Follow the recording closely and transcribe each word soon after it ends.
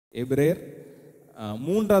எபிரேயர்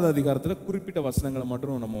 3வது அதிகாரத்தில் குறிப்பிட்ட வசனங்களை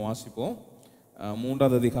மட்டும் நம்ம வாசிப்போம்.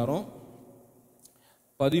 3வது அதிகாரம்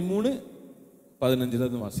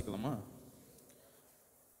 13-15 வாசிக்கலாமா?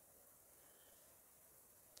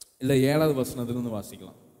 இல்லை 7வது வசனத்திலிருந்து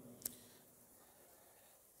வாசிக்கலாம்.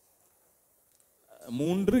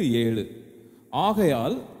 3:7.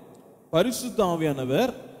 ஆகையால் பரிசுத்த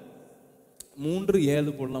ஆவியானவர்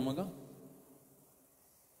 3:7 போடலாமாக்கா?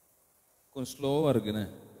 கொஞ்சம் ஸ்லோவா இருக்குன்னு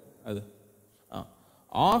அது.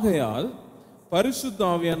 ஆகையால் பரிசுத்த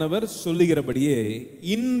ஆவியானவர் சொல்லுகிறபடியே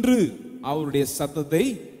இன்று அவருடைய சத்தத்தை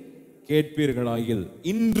கேட்பீர்களாகில்.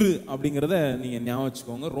 இன்று அப்படிங்கிறத நீங்க ஞாபகம்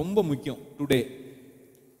வச்சுக்கோங்க, ரொம்ப முக்கியம். டுடே,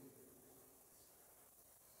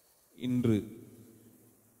 இன்று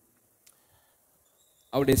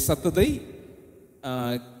அவருடைய சத்தத்தை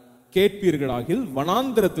கேட்பீர்களாகில்.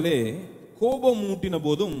 வனாந்திரத்திலே கோபம் மூட்டின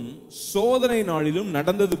போதும் சோதனை நாளிலும்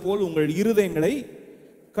நடந்தது போல் உங்கள் இருதயங்களை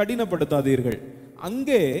கடினப்படுத்தாதீர்கள்.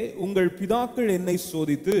 அங்கே உங்கள் பிதாக்கள் என்னை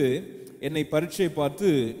சோதித்து என்னை பரீட்சை பார்த்து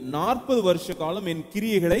 40 வருஷ காலம் என்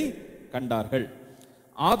கிரியைகளை கண்டார்கள்.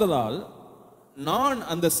 ஆதலால் நான்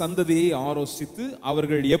அந்த சந்ததியை ஆலோசித்து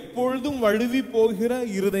அவர்கள் எப்பொழுதும் வழுவி போகிற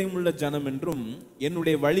இருதயமுள்ள ஜனம் என்றும்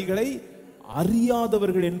என்னுடைய வழிகளை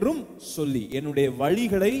அறியாதவர்கள் என்றும் சொல்லி, என்னுடைய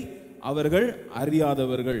வழிகளை அவர்கள்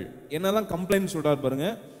அறியாதவர்கள். என்னதான் கம்ப்ளைண்ட் சொல்றார் பாருங்க.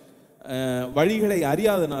 வழிகளை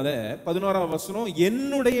அறியாதனால 11வது வசனம்,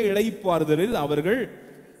 என்னுடைய இளைப்பாறுதலில் அவர்கள்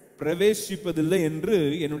பிரவேசிப்பதில்லை என்று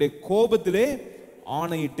என்னுடைய கோபத்திலே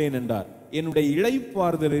ஆணையிட்டேன் என்றார். என்னுடைய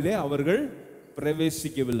இளைப்பாறுதலிலே அவர்கள்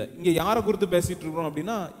பிரவேசிக்கவில்லை. இங்க யாரை குறித்து பேசிட்டு இருக்கிறோம்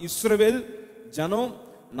அப்படின்னா, இஸ்ரவேல் ஜனம்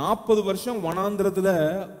 40 வருஷம் வனாந்திரத்துல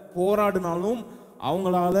போராடினாலும்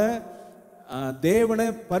அவங்களால தேவனை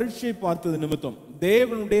பரீட்சை பார்த்தது நிமித்தம்,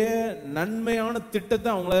 தேவனுடைய நன்மையான திட்டத்தை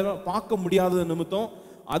அவங்களால பார்க்க முடியாதது நிமித்தம்,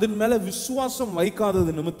 அதன் மேல விசுவாசம்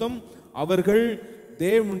வைக்காதது நிமித்தம், அவர்கள்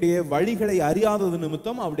தேவனுடைய வழிகளை அறியாதது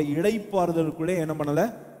நிமித்தம் அவருடைய இளைப்பாறுதலுக்குள்ளே என்ன பண்ணல,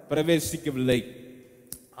 பிரவேசிக்கவில்லை.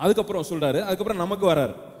 அதுக்கப்புறம் சொல்றாரு, அதுக்கப்புறம் நமக்கு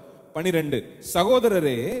வராரு 12.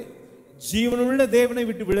 சகோதரரே, ஜீவனுள்ள தேவனை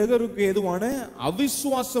விட்டு விலகருக்கு ஏதுவான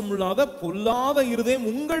அவிசுவாசம் இல்லாத பொல்லாத இருதயம்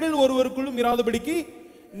உங்களில் ஒருவருக்குள்ளும் இராதபடிக்கு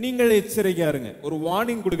நீங்கள் எச்சரிக்கையா இருங்க. ஒரு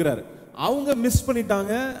வார்னிங் கொடுக்கிறாரு. அவங்க மிஸ்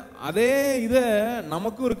பண்ணிட்டாங்க, அதே இத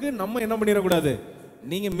நமக்கும் இருக்கு, நம்ம என்ன பண்ணிடக்கூடாது,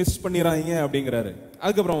 நீங்க மிஸ் பண்ணிடுறாங்க அப்படிங்கிறாரு.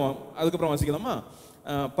 அதுக்கப்புறம் வாசிக்கலாமா?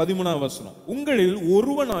 13வது வசனம், உங்களில்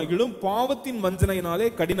ஒருவனாகிலும் பாவத்தின் வஞ்சனையினாலே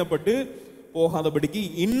கடினப்பட்டு போகாதபடிக்கு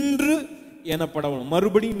இன்று எனப்படவும்,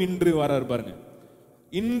 மறுபடியும் இன்று வராரு பாருங்க,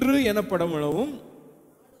 இன்று எனப்படவும்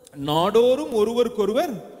நாடோறும்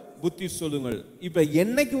ஒருவருக்கொருவர் புத்தி சொல்லுங்கள். இப்ப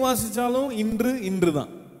என்னைக்கு வாசிச்சாலும் இன்று இன்று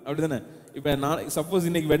தான், அப்படிதானே? இப்ப நாளைக்கு சப்போஸ்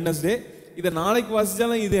இன்னைக்கு வெட்னஸ்டே, இதை நாளைக்கு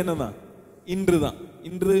வாசிச்சாலும் இது என்னதான், இன்று தான்.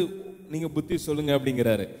 இன்று நீங்க புத்தி சொல்லுங்க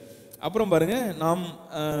அப்படிங்கிறாரு. அப்புறம் பாருங்க, நாம்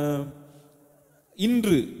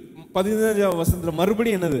இன்று 15வது வசனத்துல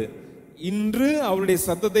மறுபடியும் என்னது, இன்று அவருடைய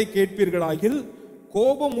சத்தத்தை கேட்பீர்களாகில்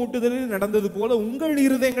கோபம் மூட்டுதலில் நடந்தது போல உங்கள்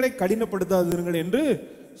இருதயங்களை கடினப்படுத்தாதீர்கள் என்று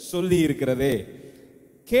சொல்லி இருக்கிறதே.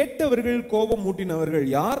 கேட்டவர்கள் கோபம் மூட்டினவர்கள்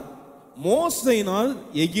யார்? மோசையினால்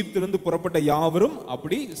எகிப்திலிருந்து புறப்பட்ட யாவரும்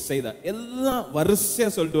அப்படி செய்தார். எல்லாம் வரிசையா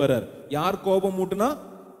சொல்லிட்டு வர்றார். யார் கோபம் மூட்டினா?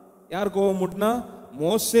 யார் கோபம் மூட்டினா?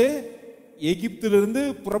 மோசே எகிப்திலிருந்து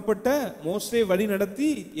புறப்பட்ட, மோசே வழி நடத்தி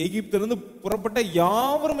எகிப்திலிருந்து புறப்பட்ட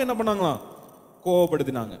யாவரும் என்ன பண்ணாங்களாம்?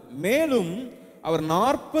 கோபப்படுத்தினாங்க. மேலும் அவர்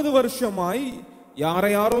 40 வருஷமாய்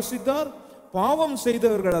யாரை ஆலோசித்தார்? பாவம்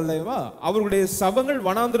செய்தவர்கள் அல்லவா, அவர்களுடைய சபங்கள்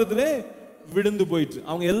வனாந்திரத்திலே விழுந்து போயிற்று.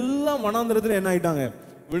 அவங்க எல்லாம் வனாந்திரத்தில் என்ன ஆயிட்டாங்க?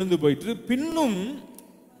 விழுந்து போயிற்று. பின்னும்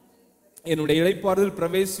என்னுடைய இளைப்பாறுதல்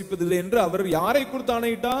பிரவேசிப்பதில்லை என்று அவர் யாரை குறித்து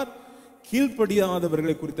ஆணையிட்டார்?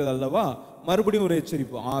 கீழ்ப்படியாதவர்களை குறித்தது அல்லவா. மறுபடியும் ஒரு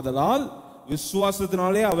எச்சரிப்பு. ஆதலால்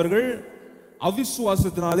விசுவாசத்தினாலே அவர்கள்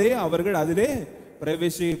அவிசுவாசத்தினாலே அவர்கள் அதிலே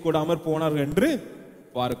பிரவேசிக்க கூடாமற் போனார்கள் என்று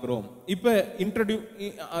பார்க்கிறோம். இப்ப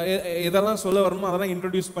இதெல்லாம் சொல்ல வரணுமோ அதெல்லாம்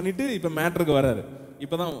இன்ட்ரோடியூஸ் பண்ணிட்டு இப்ப மேட்டருக்கு வராரு.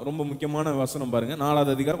 இப்பதான் ரொம்ப முக்கியமான வசனம் பாருங்க,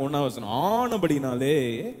 4வது அதிகாரம் 1வது வசனம். ஆனபடினாலே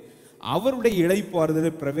அவருடைய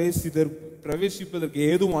இளைப்பாறுதலை பிரவேசிப்பதற்கு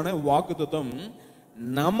ஏதுவான வாக்குத்தத்தம்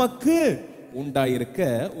நமக்கு உண்டாயிருக்க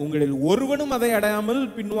உங்களில் ஒருவனும் அதை அடையாமல்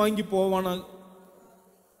பின்வாங்கி போவான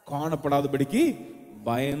காணப்படாதபடிக்கு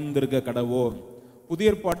பயந்திருக்க கடவோம்.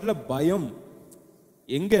 புதிய ஏற்பாட்டுல பயம்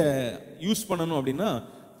எங்க யூஸ் பண்ணணும் அப்படின்னா,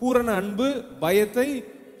 பூரண அன்பு பயத்தை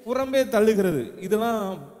புறம்பே தள்ளுகிறது, இதெல்லாம்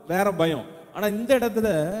வேற பயம். ஆனா இந்த இடத்துல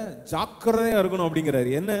ஜாக்கிரதையா இருக்கணும் அப்படிங்கிறாரு.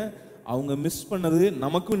 என்ன? அவங்க மிஸ் பண்ணது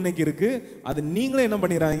நமக்கும் இன்னைக்கு இருக்கு, அது நீங்களும் என்ன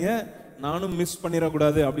பண்ணிடுறாங்க, நானும் மிஸ்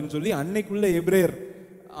பண்ணிடக்கூடாது அப்படின்னு சொல்லி அன்னைக்குள்ள எபிரேயர்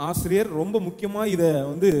ஆசிரியர் ரொம்ப முக்கியமா இத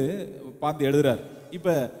பார்த்து எழுதுறாரு.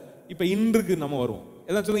 இப்ப இன்றுக்கு நம்ம வருவோம்.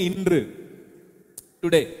 எல்லாம் சொல்லுங்க, இன்று.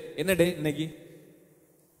 டுடே என்ன டே? இன்னைக்கு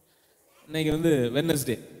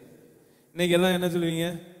வெட்னஸ்டே. இன்னைக்கு எல்லாம் என்ன சொல்லுவீங்க?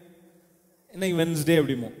 இன்னைக்கு வென்ஸ்டே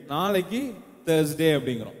அப்படிமோ, நாளைக்கு தேர்ஸ்டே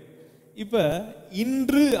அப்படிங்கிறோம். இப்ப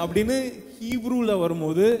இன்று அப்படின்னு ஹீப்ரூல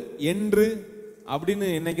வரும்போது என்று அப்படின்னு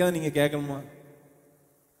என்னைக்காவது நீங்க கேட்கணுமா?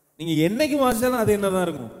 நீங்க என்னைக்கு வாசிச்சாலும் அது என்னதான்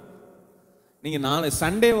இருக்கும். நீங்க நாளை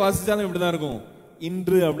சண்டே வாசிச்சாலும் இப்படிதான் இருக்கும்.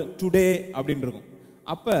 இன்று அப்படி டுடே அப்படின்னு இருக்கும்.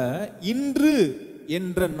 அப்ப இன்று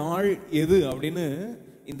என்ற நாள் எது அப்படின்னு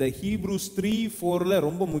இந்த ஹீப்ரூஸ் 3:4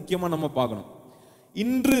 ரொம்ப முக்கியமா நம்ம பார்க்கணும்.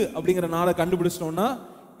 இன்று அப்படிங்கிற நாளை கண்டுபிடிச்சிட்டோம்னா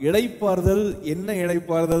இளைப்பாறுதல் என்ன,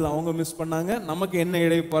 இளைப்பாறுதல் அவங்க மிஸ் பண்ணாங்க, நமக்கு என்ன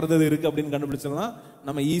இளைப்பாறுதல் இருக்கு அப்படின்னு கண்டுபிடிச்சிடலாம்.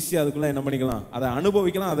 நம்ம ஈஸியா அதுக்குள்ள என்ன பண்ணிக்கலாம், அதை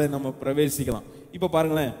அனுபவிக்கலாம், அதை நம்ம பிரவேசிக்கலாம். இப்ப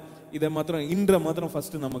பாருங்களேன், இதை மாத்திரம் இன்றை மாத்திரம்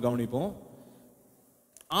ஃபர்ஸ்ட் நம்ம கவனிப்போம்.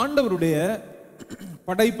 ஆண்டவருடைய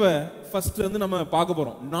படைப்பை ஃபர்ஸ்ட் வந்து நம்ம பார்க்க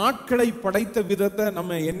போறோம். நாட்களை படைத்த விதத்தை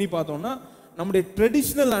நம்ம எண்ணி பார்த்தோம்னா நம்முடைய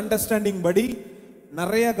ட்ரெடிஷனல் அண்டர்ஸ்டாண்டிங் படி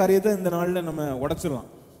நிறைய காரியத்தை இந்த நாள்ல நம்ம உடைச்சிடலாம்.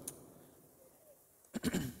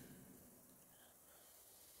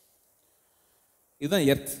 இதுதான்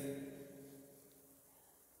எர்த்.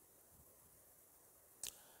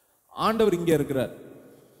 ஆண்டவர் இங்க இருக்கிறார்,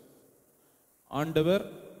 ஆண்டவர்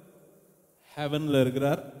ஹெவன்ல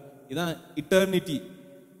இருக்கிறார். இதான் இட்டர்னிட்டி,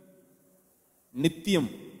 நித்தியம்.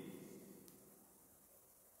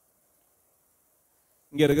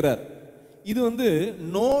 இங்க இருக்கிறார். இது வந்து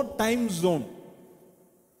நோ டைம் ஜோன்.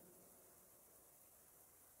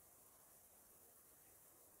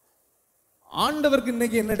 ஆண்டவருக்கு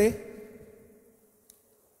இன்னைக்கு என்ன டே?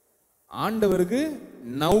 ஆண்டவருக்கு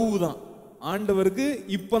நவ் தான். ஆண்டவருக்கு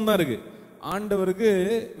இப்பந்தான் இருக்கு. ஆண்டவருக்கு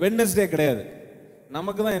வெட்னஸ்டே கிடையாது.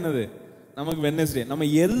 நமக்கு தான் என்னது? நமக்கு வெட்னஸ்டே. நம்ம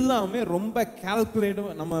எல்லாமே ரொம்ப கால்குலேட்டிவ்.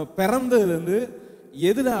 நம்ம பிறந்ததுல இருந்து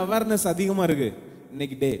எதுல அவேர்னஸ் அதிகமா இருக்கு?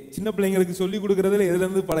 இன்னைக்கு டே. சின்ன பிள்ளைங்களுக்கு சொல்லி கொடுக்கறதுல எதுல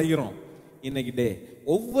இருந்து பழகிறோம்? இன்னைக்கு டே.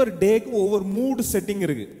 ஒவ்வொரு டேக்கும் ஒவ்வொரு மூடு செட்டிங்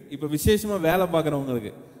இருக்கு. இப்ப விசேஷமா வேலை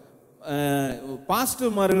பார்க்கறவங்களுக்கு,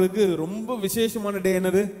 பாஸ்டர்மார்களுக்கு ரொம்ப விசேஷமான டே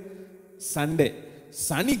என்னது? சண்டே.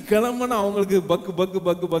 சனிக்கிழமைன்னு அவங்களுக்கு பக்கு பக்கு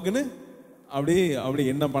பக்கு பக்குன்னு அப்படி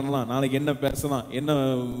என்ன பண்ணலாம், நாளைக்கு என்ன பேசலாம்,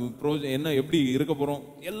 என்ன எப்படி இருக்க போறோம்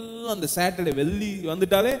எல்லாம். அந்த சாட்டர்டே வெள்ளி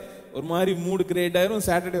வந்துட்டாலே ஒரு மாதிரி மூடு கிரியேட் ஆயிரும்.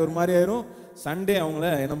 சாட்டர்டே ஒரு மாதிரி ஆயிரும். சண்டே அவங்கள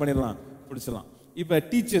என்ன பண்ணிடலாம், பிடிச்சிடலாம். இப்ப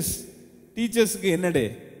டீச்சர்ஸ்க்கு என்ன டே?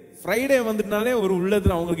 ஃப்ரைடே வந்துட்டாலே ஒரு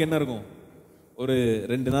உள்ளத்துல அவங்களுக்கு என்ன இருக்கும்? ஒரு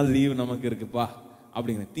 2 நாள் லீவ் நமக்கு இருக்குப்பா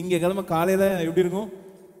அப்படிங்கிற. திங்கக்கிழமை காலையில எப்படி இருக்கும்?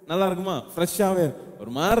 நல்லா இருக்குமா? ஃப்ரெஷ்ஷாவே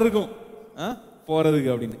ஒரு மாதிரி இருக்கும் போறதுக்கு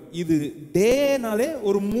அப்படின்னு. இது டேனாலே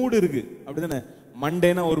ஒரு மூடு இருக்கு, அப்படிதானே?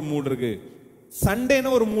 மண்டேனா ஒரு மூடு இருக்கு, சண்டேனா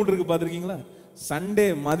ஒரு மூடு இருக்கு. பாத்திருக்கீங்களா? சண்டே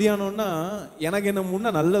மதியானம்னா எனக்கு என்ன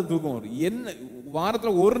மூடுனா நல்ல தூக்கம் வரும். என்ன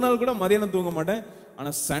வாரத்துல ஒரு நாள் கூட மதியானம் தூங்க மாட்டேன்.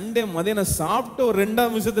 ஆனா சண்டே மதியானம் சாப்பிட்டு ஒரு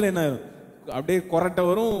 2ஆம் நிமிஷத்துல என்ன அப்படியே கொரட்டை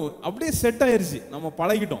வரும். அப்படியே செட் ஆயிருச்சு, நம்ம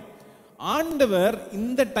பழகிட்டோம். ஆண்டவர்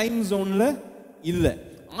இந்த டைம் ஜோன்ல இல்ல.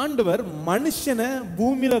 ஆண்டவர் மனுஷனை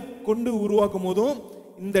பூமியில கொண்டு உருவாக்கும் போதும்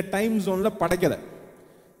இந்த டைம் ஜோன்ல படைக்கல.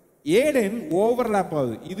 ஏடேன் ஓவர்லாப்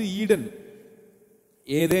ஆகுது. இது ஈடன்,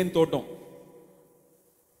 ஏதேன் தோட்டம்.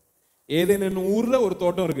 ஏதேன் என்னும் ஊர்ல ஒரு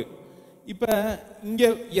தோட்டம் இருக்கு. இப்ப இங்க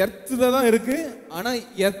எர்த்துல தான் இருக்கு, ஆனா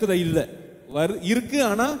எர்த்துல இல்ல. இருக்கு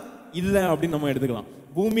ஆனா இல்ல அப்படின்னு நம்ம எடுத்துக்கலாம்.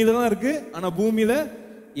 பூமியில தான் இருக்கு, ஆனா பூமியில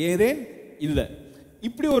ஏதேன் இல்ல.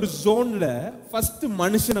 இப்படி ஒரு ஜோன்ல ஃபர்ஸ்ட்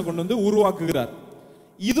மனுஷனை கொண்டு வந்து உருவாக்குகிறார்.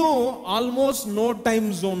 இதுவும் ஆல்மோஸ்ட் நோ டைம்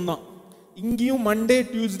ஜோன் தான். இங்கேயும் மண்டே,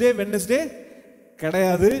 டியூஸ்டே, வெட்னஸ்டே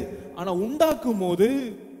கிடையாது. ஆனா உண்டாக்கும் போது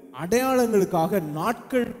அடையாளங்களுக்காக,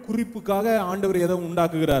 நாட்கள் குறிப்புக்காக ஆண்டவர் எதை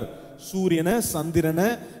உண்டாக்குகிறார்? சூரியனை, சந்திரனை,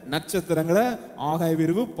 நட்சத்திரங்களை, ஆகாய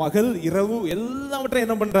விரிவு, பகல் இரவு எல்லாவற்றையும்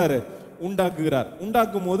என்ன பண்றாரு? உண்டாக்குகிறார்.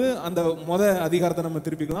 உண்டாக்கும் போது அந்த அதிகாரத்தை நம்ம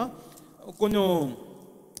திருப்பிக்கலாம். கொஞ்சம்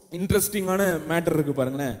இன்ட்ரெஸ்டிங்கான மேட்டர் இருக்கு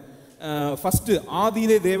பாருங்களேன். ஃபர்ஸ்ட்,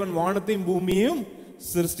 ஆதியிலே தேவன் வானத்தையும் பூமியையும்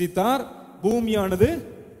சிருஷ்டித்தார். பூமியானது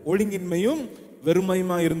ஒழுங்கின்மையும்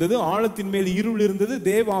வெறுமையுமா இருந்தது. ஆழத்தின் மேல் இருள் இருந்தது.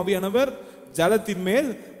 தேவ ஆவியானவர் ஜலத்தின் மேல்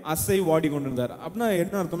அசைவாடி கொண்டிருந்தார். அப்படின்னா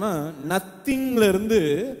என்ன அர்த்தம்னா, நத்திங்ல இருந்து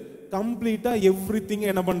கம்ப்ளீட்டா எவ்ரிதிங்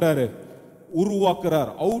என்ன பண்றாரு?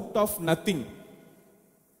 உருவாக்குறார். Out of nothing.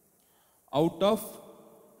 Out of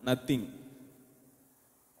nothing,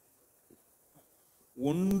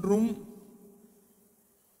 ஒன்றும்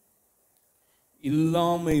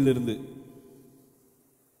இல்லாமையிலிருந்து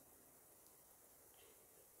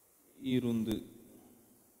இருந்து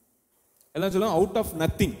எல்லாம் சொல்லுவாங்க. Out of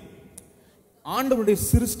nothing. ஆண்டவருடைய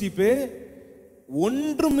சிருஷ்டிப்பே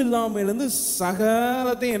ஒன்றும் இல்லாமையிலிருந்து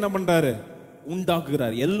சகலத்தையும் என்ன பண்றாரு?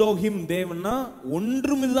 உண்டாக்குகிறார். எல்லோஹிம் தேவன்னா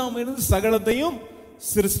ஒன்றும் இல்லாமையிலிருந்து சகலத்தையும்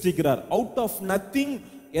சிருஷ்டிக்கிறார். அவுட் ஆஃப் நத்திங்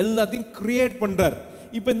எல்லாத்தையும் கிரியேட் பண்றார்.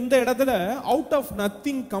 இப்ப இந்த இடத்துல அவுட் ஆஃப்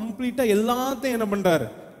நத்திங் கம்ப்ளீட்டா எல்லாத்தையும் என்ன பண்றாரு?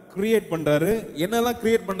 கிரியேட் பண்றாரு. என்னெல்லாம்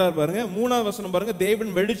கிரியேட் பண்றாரு பாருங்க. 3ஆவது வசனம் பாருங்க.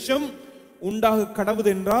 தேவன் வெளிச்சம் உண்டாக கடவுது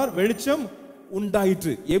என்றார், வெளிச்சம்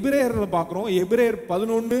உண்டாயிற்று. எபிரேயர்ல பார்க்கிறோம், எபிரேயர்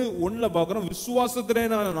 11:1 பார்க்கிறோம்,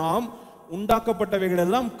 விசுவாசத்தினால நாம் உண்டாக்கப்பட்டவைகள்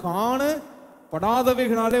எல்லாம்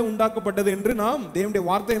காணப்படாதவைகளாலே உண்டாக்கப்பட்டது என்று, நாம் தேவனுடைய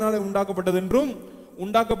வார்த்தையினாலே உண்டாக்கப்பட்டது என்றும்,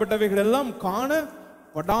 உண்டாக்கப்பட்டவைகள் எல்லாம்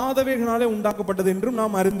காணப்படாதவைகளாலே உண்டாக்கப்பட்டது என்றும்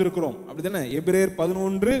நாம் அறிந்திருக்கிறோம். அப்படிதானே? எபிரேயர்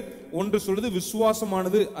 11:1 சொல்லுது,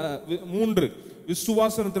 விசுவாசமானது 3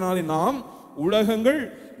 விசுவாசத்தினாலே நாம் உலகங்கள்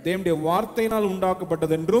தேவனுடைய வார்த்தையினால்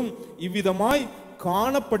உண்டாக்கப்பட்டது என்றும், இவ்விதமாய்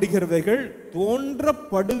காணப்படுகிறவைகள்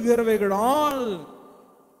தோன்றப்படுகிறவைகளால்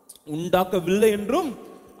உண்டாக்கவில்லை என்றும்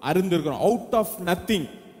அறிந்திருக்கிறோம். அவுட்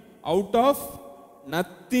ஆஃப்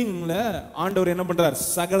நத்திங்ல ஆண்டவர் என்ன பண்றார்?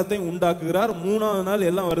 சகலத்தை உண்டாக்குகிறார். 3ஆவது நாள்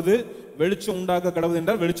எல்லாம் வருது. வெளிச்சம் உண்டாக்க கடவுள்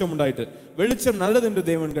என்றார், வெளிச்சம் உண்டாயிற்று. வெளிச்சம் நல்லது என்று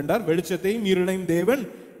தேவன் கண்டார், வெளிச்சத்தையும் இருளையும் தேவன்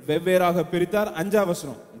வெவ்வேறாக பிரித்தார். 5ஆம்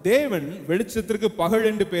வசனம், தேவன் வெளிச்சத்திற்கு பகல்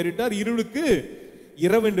என்று பெயரிட்டார், இருளுக்கு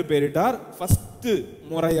இரவு என்று பெயரிட்டார். ஃபர்ஸ்ட்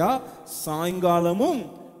முறையா சாயங்காலமும்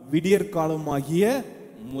விடியற்காலம் ஆகிய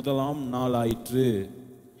முதலாம் நாள் ஆயிற்று.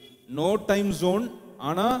 No time zone.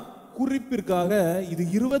 ஆனா குறிப்பிற்காக இது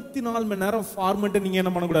 24 மணி நேரம் ஃபார்மெட். நீங்க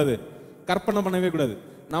என்ன பண்ணக்கூடாது? கற்பனை பண்ணவே கூடாது.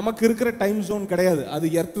 நமக்கு இருக்கிற டைம் ஜோன் கிடையாது, அது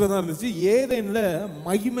எர்த்ல தான் இருந்துச்சு. ஏதேன்ல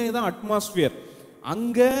மகிமை தான் அட்மாஸ்பியர்.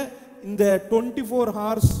 அங்க இந்த 24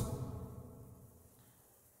 ஹவர்ஸ்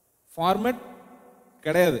ஃபார்மெட்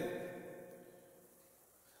கிடையாது.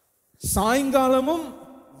 சாயங்காலமும்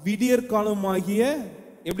விடியற்காலம் ஆகிய,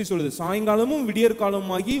 எப்படி சொல்லுது? சாயங்காலமும் விடியற்காலம்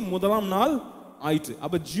ஆகி முதலாம் நாள் ஆயிற்று.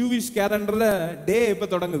 அப்ப ஜூவிஷ் கேலண்டர்ல டே எப்ப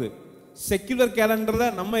தொடங்குது? செக்குலர் கேலண்டர்ல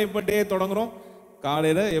நம்ம எப்ப டே தொடங்குறோம்?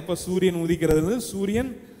 காலையில எப்ப சூரியன் உதிக்கிறது, சூரியன்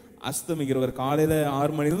அஸ்தமிக்கிறவர் காலையில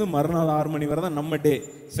 6 மணிலிருந்து மறுநாள் 6 மணி வரை தான் நம்ம டே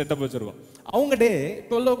செட்டப் வச்சிருக்கோம். அவங்க டே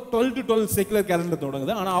 12 to 12 செக்குலர் கேலண்டர்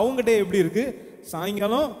தொடங்குது. ஆனா அவங்க டே எப்படி இருக்கு?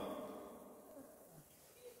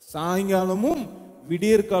 சாயங்காலமும்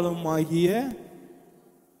விடியற்காலம் ஆகிய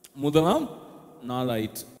முதலாம் நாள்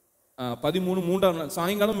ஆயிற்று. 13 3ஆம் நாள்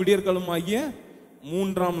சாயங்காலம் விடியற்காலம் ஆகிய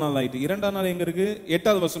 3ஆம் நாள் ஆயிற்று. 2ஆம் நாள் எங்க இருக்கு?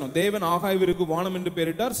 8வது வசனம், தேவன் ஆகாயவிற்கு வானம் என்று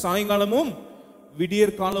பெயரிட்டார், சாயங்காலமும்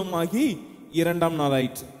விடியற்காலம் ஆகி 2ஆம் நாள்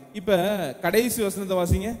ஆயிற்று. இப்ப கடைசி வசனத்தை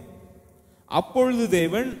வாசிங்க. அப்பொழுது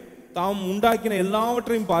தேவன் தாம் உண்டாக்கின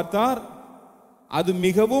எல்லாவற்றையும் பார்த்தார், அது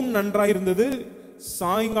மிகவும் நன்றாயிருந்தது,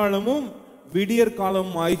 சாயங்காலமும்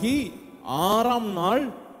விடியற்காலம் ஆகி 6ஆம் நாள்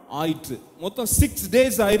ஆயிற்று. மொத்தம் 6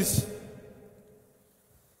 days ஆயிடுச்சு.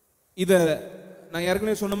 இத நான்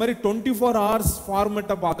ஏற்கனவே சொன்ன மாதிரி 24 hours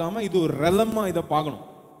ஃபார்மேட்டை பார்க்காம இது ஒரு ரெலமா இதை பார்க்கணும்,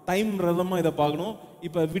 டைம் ரெலமா இதை பார்க்கணும்.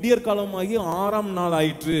 இப்ப விடியற்காலம் ஆகி 6ஆம் நாள்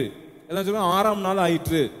ஆயிற்று. எல்லாம் சொல்லுங்க, 6ஆம் நாள்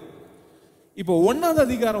ஆயிற்று. இப்போ 1வது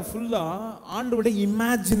அதிகாரம் ஃபுல்லா ஆண்டவருடைய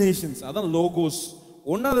இமேஜினேஷன்ஸ், அதான் லோகோஸ்.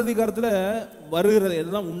 1வது அதிகாரத்துல வருகிறது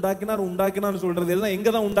எல்லாம் உண்டாக்கினார் சொல்றது எல்லாம் எங்க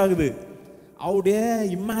தான் உண்டாகுது? அவருடைய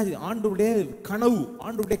ஆண்டவருடைய கனவு,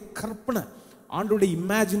 ஆண்டவருடைய கற்பனை, ஆண்டவருடைய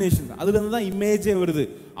இமேஜினேஷன். அதுல இருந்து தான் இமேஜே வருது.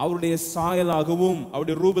 அவருடைய சாயலாகவும்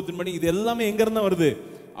அவருடைய ரூபத்தின்படி இது எல்லாமே எங்க இருந்தா வருது?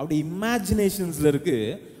 அவருடைய இமேஜினேஷன்ஸ்ல இருக்கு.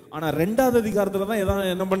 ஆனா 2வது அதிகாரத்துல தான்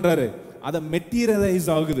என்ன பண்றாரு? அதை மெட்டீரியலைஸ்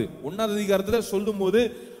ஆகுது. 1வது அதிகாரத்துல சொல்லும் போது,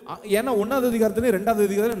 ஏன்னா 1வது அதிகாரத்துல 2வது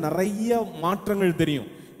அதிகாரத்துல நிறைய மாற்றங்கள் தெரியும்.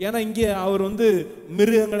 ஏன்னா இங்கே அவர்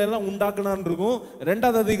மிருகங்களை எல்லாம் உண்டாக்குனான்னு இருக்கும்.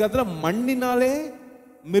 2வது அதிகாரத்துல மண்ணினாலே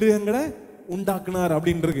மிருகங்களை உண்டாக்குனார்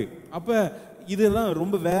அப்படின்னு இருக்கு. அப்ப இதெல்லாம்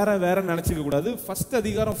ரொம்ப வேற நினைச்சுக்க கூடாது. ஃபர்ஸ்ட்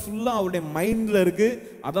அதிகாரம் ஃபுல்லா அவருடைய மைண்ட்ல இருக்கு,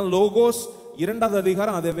 அதான் லோகோஸ். 2வது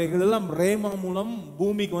அதிகாரம் அவைகள் எல்லாம் ரேமா மூலம்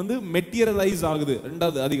பூமிக்கு மெட்டீரியலைஸ் ஆகுது.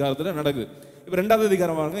 2வது அதிகாரத்துல நடக்குது. இப்ப 2வது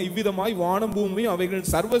அதிகாரம் பாருங்க. இவ்விதமாய் வானம் பூமியும் அவைகள்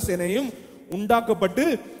சர்வ சேனையும் உண்டாக்கப்பட்டு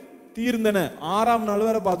தீர்ந்தன. 6ஆம் நாள்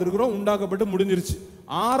வரை பார்த்திருக்கிறோம், உண்டாக்கப்பட்டு முடிஞ்சிருச்சு.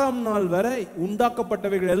 6ஆம் நாள் வரை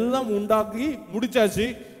உண்டாக்கப்பட்டவைகள் எல்லாம் உண்டாக்கி முடிச்சாச்சு.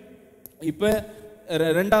 இப்ப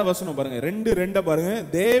 2வது வசனம் பாருங்க, 2:2 பாருங்க.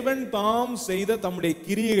 தேவன் தாம் செய்த தம்முடைய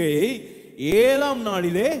கிரியையை 7ஆம்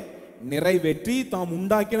நாளிலே நிறைவேற்றி, தாம்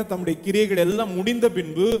உண்டாக்கின தம்முடைய கிரியைகள் எல்லாம் முடிந்த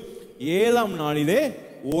பின்பு 7ஆம் நாளிலே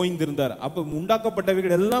ஓய்ந்திருந்தார். அப்ப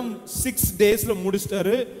உண்டாக்கப்பட்டவைகள் எல்லாம் 6 daysல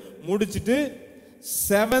முடிச்சிட்டாரு. முடிச்சிட்டு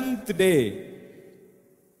 7th day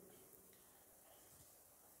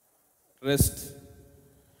ரெஸ்ட்.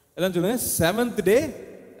 எல்லாம் சொல்லுங்க, 7th day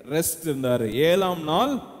ரெஸ்ட் இருந்தாரு.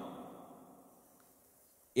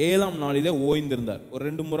 7ஆம் நாளிலே ஓய்ந்திருந்தார். ஒரு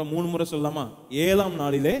 2 முறை 3 முறை சொல்லலாமா? 7ஆம்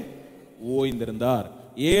நாளிலே ஓய்ந்திருந்தார்,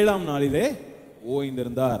 7ஆம் நாளிலே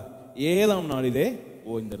ஓய்ந்திருந்தார், 7ஆம் நாளிலே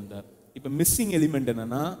ஓய்ந்திருந்தார். இப்ப மிஸ்ஸிங் எலிமெண்ட்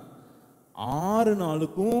என்னன்னா, 6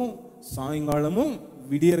 நாளுக்கும் சாயங்காலமும்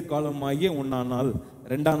விடியற்காலம் ஆகிய 1ஆம் நாள்,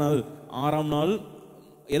 2ஆம் நாள், 6ஆம் நாள்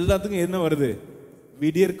எல்லாத்துக்கும் என்ன வருது?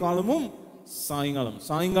 விடியற்காலமும்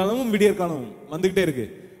சாயங்காலமும் விடியற்காலமும் வந்துகிட்டே இருக்கு.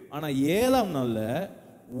 ஆனா 7ஆம் நாள்ல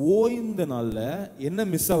ஓய்ந்த நாள்ல என்ன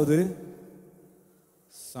மிஸ் ஆகுது?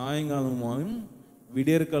 சாயங்காலமாயும்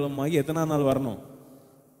விடியற்காலமாகி எத்தனாம் நாள் வரணும்?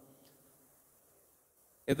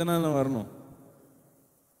 எத்தனை நாள் வரணும்?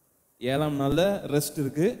 7ஆம் நாள்ல ரெஸ்ட்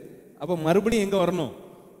இருக்கு. அப்ப மறுபடியும் எங்க வரணும்?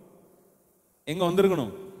 எங்க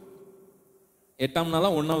வந்திருக்கணும்? 8ஆம் நாளா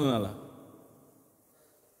 1ஆவது நாளா?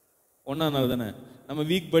 1ஆம் நாள் தானே. நம்ம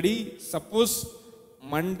வீக் படி suppose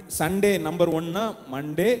Sunday number 1னா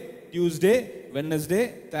Monday, Tuesday, Wednesday,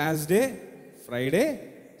 Thursday, Friday,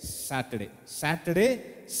 Saturday. Saturday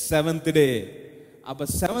 7th டே. அப்ப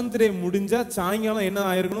 7th டே முடிஞ்சா சாயங்காலம் என்ன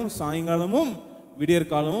ஆயிருக்கணும்? சாயங்காலமும்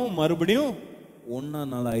விடியற் காலமும் மறுபடியும்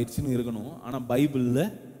 1ஆம் நாள் ஆயிடுச்சுன்னு இருக்கணும். ஆனா பைபிள்ல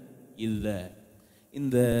இல்ல.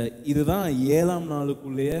 இதுதான் 7ஆம்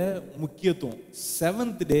நாளுக்குள்ளேய முக்கியத்துவம்.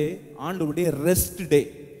 7th டே ஆண்டவருடைய ரெஸ்ட் டே.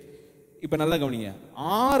 இப்ப நல்லா கவனிங்க.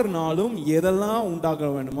 6 நாளும் எதெல்லாம் உண்டாக்க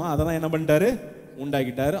வேண்டுமோ அதெல்லாம் என்ன பண்ணிட்டாரு?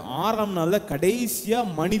 உண்டாக்கிட்டாரு. 6ஆம் நாள்ல கடைசியா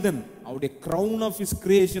மனிதன் அவருடைய கிரவுன் ஆஃப் ஹிஸ்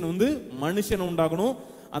கிரியேஷன் மனுஷனை உண்டாக்கணும்.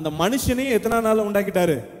 அந்த மனுஷனையும் எத்தனை நாள்ல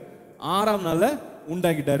உண்டாக்கிட்டாரு? 6ஆம் நாள்ல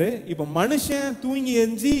உண்டாக்கிட்டாரு. இப்ப மனுஷன் தூங்கி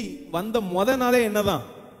எஞ்சி வந்த நாளே என்னதான்?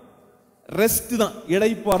 ரெஸ்ட் தான்,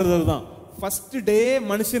 இளைப்பாறுதல் தான். ஃபர்ஸ்ட் டே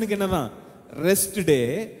மனுஷனுக்கு என்னதான்? ரெஸ்ட் டே.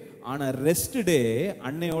 ஆனா ரெஸ்ட் டே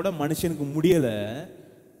அன்னையோட மனுஷனுக்கு முடியல.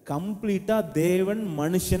 கம்ப்ளீட்டா தேவன்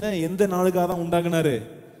மனுஷனை எந்த நாளுக்காக தான் உண்டாக்குனாரு?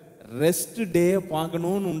 ரெஸ்ட் டே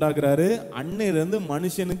பார்க்கணும்னு உண்டாக்குறாரு. அன்னையில இருந்து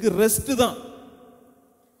மனுஷனுக்கு ரெஸ்ட் தான்.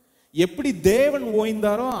 எப்படி தேவன்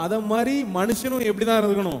ஓய்ந்தாரோ அத மாதிரி மனுஷனும் எப்படிதான்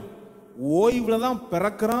இருக்கணும்? ஓய்வுல தான்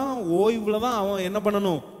பிறக்கிறான். ஓய்வுல தான் அவன் என்ன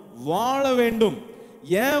பண்ணணும்? வாழ வேண்டும்.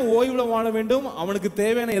 ஏன் ஓய்வுல வாழ வேண்டும்? அவனுக்கு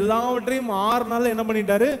தேவையான எல்லாவற்றையும் 6 நாள்ல என்ன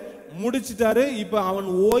பண்ணிட்டாரு? முடிச்சிட்டாரு. இப்ப அவன்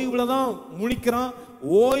ஓய்வுல தான் முழிக்கிறான்.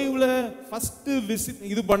 ஓய்வுல ஃபர்ஸ்ட்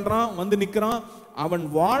இது பண்றான், நிக்கிறான். அவன்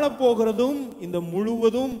வாழ போகிறதும் இந்த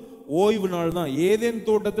முழுவதும் ஓய்வு நாள் தான். ஏதேன்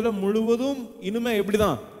தோட்டத்துல முழுவதும் இனிமே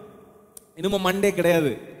எப்படிதான்? இனிமே மண்டே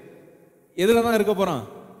கிடையாது. எதுலதான் இருக்க போறான்?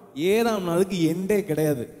 7ஆம் நாளுக்கு எண்டே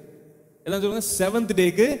கிடையாது. எல்லாம் சொல்லுங்க, 7th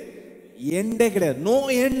டேக்கு எண்டே கிடையாது. No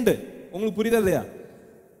end. உங்களுக்கு புரியுதா இல்லையா?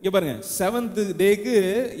 இங்க பாருங்க, 7th டேக்கு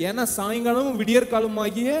ஏன்னா சாயங்காலம் விடியற்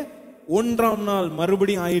காலமாகிய 1ஆம் நாள்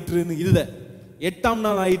மறுபடியும் ஆயிற்றுன்னு இல்ல, 8ஆம்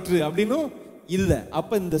நாள் ஆயிற்று அப்படின்னு இல்ல.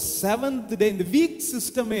 அப்ப இந்த 7th டே, இந்த வீக்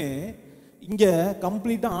சிஸ்டமே இங்க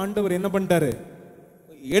கம்ப்ளீட்டா ஆண்டவர் என்ன பண்ணிட்டாரு?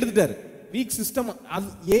 எடுத்துட்டாரு. வீக் சிஸ்டம்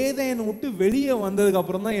ஏதேன்னு விட்டு வெளியே வந்ததுக்கு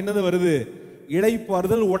அப்புறம் தான் என்னது வருது?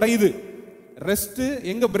 இளைப்பாறுதல் உடையுது. ரெஸ்ட்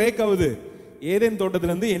எங்க பிரேக் ஆகுது? ஏதேன்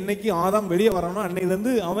தோட்டத்துல இருந்து என்னைக்கு ஆதாம் வெளியே வரானோ அன்னையில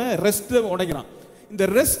இருந்து அவன் ரெஸ்ட் உடைக்கிறான். இந்த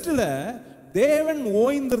ரெஸ்ட்ல தேவன்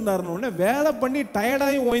ஓய்ந்திருந்தாருன்னு வேலை பண்ணி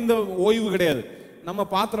டயர்டாகி ஓய்வு கிடையாது. நம்ம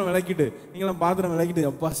பாத்திரம் விளக்கிட்டு, நீங்களாம் பாத்திரம் விளக்கிட்டு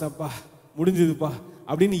அப்பா சப்பா முடிஞ்சதுப்பா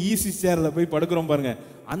அப்படின்னு ஈஸி சேர்ல போய் படுக்கிறோம் பாருங்க.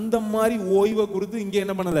 அந்த மாதிரி ஓய்வை குறித்து இங்க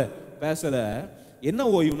என்ன பண்ணல, பேசல. என்ன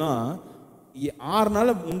ஓய்வுனா 6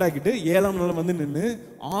 நாள் உண்டாக்கிட்டு 7ஆம் நாள் நின்று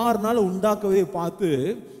 6 நாள் உண்டாக்கவே பார்த்து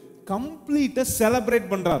கம்ப்ளீட்டா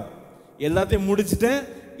செலிப்ரேட் பண்றார். எல்லாத்தையும் முடிச்சுட்டு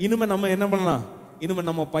இனிமே நம்ம என்ன பண்ணலாம்? இனிமே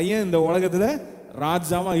நம்ம பையன் இந்த உலகத்துல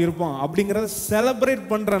ராஜாவா இருப்பான் அப்படிங்கறத செலிப்ரேட்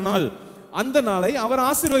பண்ற நாள். அந்த நாளை அவர்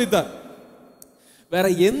ஆசீர்வதித்தார். வேற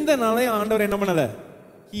எந்த நாளையும் ஆண்டவர் என்ன பண்ணல?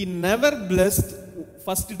 He never blessed.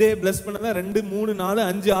 First day plus பண்ணல, 2, 3, 4,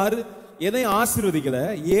 5, 6 எதையும் ஆசீர்வதிக்கல.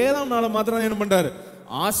 7ஆம் நாளை மாத்திரம் என்ன பண்றாரு?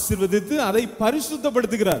 ஆசீர்வதித்து அதை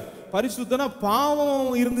பரிசுத்தப்படுத்துகிறார். பரிசுத்தனா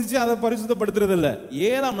பாவம் இருந்துச்சு, அதை பரிசுத்தப்படுத்துறது இல்ல.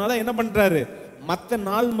 7ஆம் நாளை என்ன பண்றாரு? மற்ற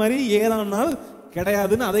நாள் மாதிரி 7ஆம் நாள்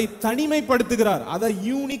கிடையாதுன்னு அதை தனிமைப்படுத்துகிறார். அதை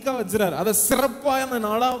யூனிக்கா வச்சுறாரு. அதை சிறப்பான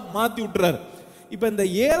நாளா மாத்தி விட்டுறாரு. இப்ப இந்த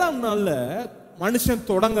 7ஆம் நாள்ல மனுஷன்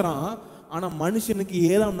தொடங்குறான். ஆனா மனுஷனுக்கு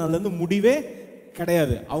 7ஆம் நாள்ல இருந்து முடிவே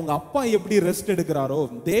கிடையாது. அவங்க அப்பா எப்படி ரெஸ்ட் எடுக்கிறாரோ,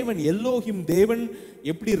 தேவன் எல்லோஹிம் தேவன்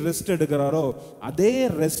எப்படி ரெஸ்ட் எடுக்கிறாரோ அதே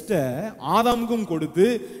ரெஸ்ட ஆதாமுக்கும் கொடுத்து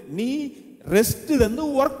நீ ரெஸ்ட்ல இருந்து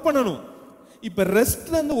ஒர்க் பண்ணணும். இப்ப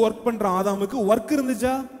ரெஸ்ட்ல இருந்து ஒர்க் பண்ற ஆதாமுக்கு ஒர்க்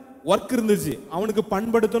இருந்துச்சா? ஒர்க் இருந்துச்சு. அவனுக்கு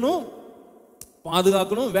பண்படுத்தணும்,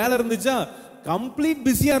 பாதுகாக்கணும், வேலை இருந்துச்சா? கம்ப்ளீட்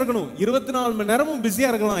பிஸியா இருக்கணும். 24 மணி நேரமும் பிஸியா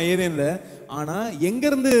இருக்கலாம் ஏதேன்ல. ஆனா எங்க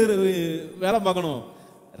இருந்து வேலை பார்க்கணும்?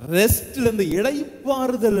 ரெஸ்ட்ல இருந்து,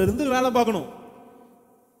 இளைப்பாறுதல் இருந்து வேலை பார்க்கணும்.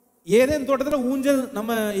 ஏதேன் தோட்டத்துல ஊஞ்சல்,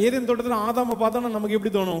 நம்ம ஏதேன் தோட்டத்துல ஆதாம பார்த்தோம்னா நமக்கு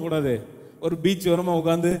எப்படி தோணும் கூடாது? ஒரு பீச் ஓரமா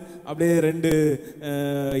உட்காந்து அப்படியே 2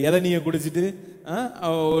 இளநியை குடிச்சிட்டு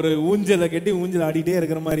ஒரு ஊஞ்சலை கட்டி ஊஞ்சல் ஆடிட்டே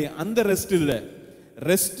இருக்கிற மாதிரி அந்த ரெஸ்ட் இல்லை.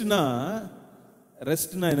 ரெஸ்ட்னா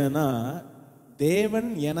என்னன்னா தேவன்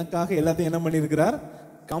எனக்காக எல்லாத்தையும் என்ன பண்ணியிருக்கிறார்?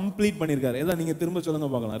 கம்ப்ளீட் பண்ணியிருக்காரு. எல்லாம் நீங்க திரும்ப சொல்லுங்க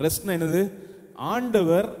பார்க்கலாம். ரெஸ்ட்னா என்னது?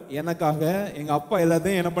 ஆண்டவர் எனக்காக, எங்க அப்பா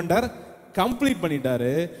எல்லாத்தையும் என்ன பண்ணிட்டார்? கம்ப்ளீட்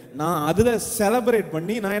பண்ணிட்டாரு. நான் அதுல செலிப்ரேட்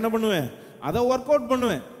பண்ணி நான் என்ன பண்ணுவேன்? அதை ஒர்க் அவுட்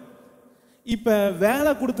பண்ணுவேன். இப்ப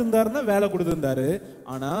வேலை கொடுத்திருந்தாருன்னா வேலை கொடுத்திருந்தாரு.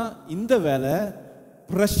 ஆனா இந்த வேலை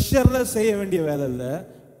ப்ரெஷர்ல செய்ய வேண்டிய வேலை இல்ல,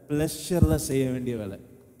 பிளஷர்ல செய்ய வேண்டிய வேலை.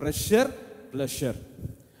 Pressure pleasure.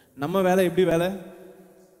 நம்ம வேலை எப்படி வேலை?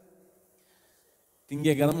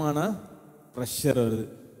 திங்கக்கிழமை ஆனா ப்ரெஷர் வருது.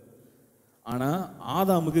 ஆனா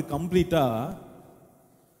ஆதாமுக்கு கம்ப்ளீட்டா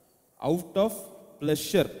அவுட் ஆஃப்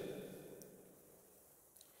ப்ளஷர்.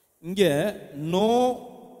 இங்க நோ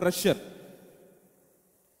ப்ரெஷர்.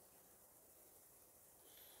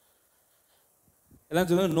 எல்லாம்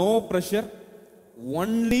சொல்லுங்க, நோ ப்ரெஷர்,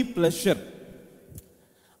 ஒன்லி ப்ளஷர்.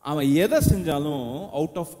 அவன் எதை செஞ்சாலும்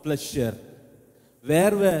அவுட் ஆஃப் ப்ளஷர்.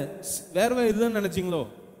 வேர்வை இல்லைன்னு நினைச்சீங்களோ?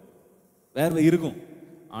 வேர்வை இருக்கும்.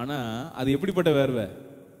 ஆனா அது எப்படிப்பட்ட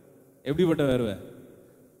வேர்வை?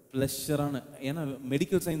 ப்ளஷரான. ஏன்னா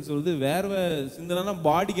மெடிக்கல் சயின்ஸ் சொல்லுது, வேர்வை சிந்தனா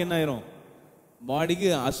பாடிக்கு என்ன ஆயிரும்? பாடிக்கு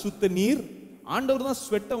அசுத்த நீர். ஆண்டவர் தான்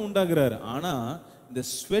ஸ்வெட்டை உண்டாக்குறாரு. ஆனா இந்த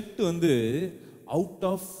ஸ்வெட் அவுட்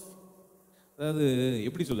ஆஃப், அதாவது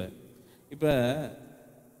எப்படி சொல்ல, இப்ப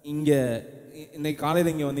இங்க இன்னைக்கு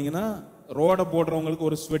காலையில் இங்க வந்தீங்கன்னா ரோட போடுறவங்களுக்கு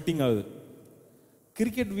ஒரு ஸ்வெட்டிங் ஆகுது.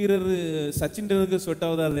 கிரிக்கெட் வீரர் சச்சின் டெண்டுல்கருக்கு ஸ்வெட்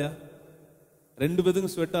ஆகுதா இல்லையா? 2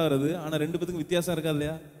 பேத்துக்கும் ஸ்வெட் ஆகுறது. ஆனா 2 பேத்துக்கும் வித்தியாசம் இருக்கா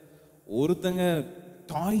இல்லையா? ஒருத்தங்க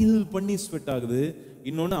டாயில் பண்ணி ஸ்வெட் ஆகுது,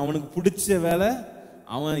 இன்னொன்னு அவனுக்கு பிடிச்ச வேலை,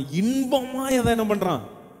 அவன் இன்பமா எதை என்ன பண்றான்,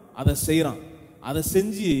 அதை செய்யறான். அதை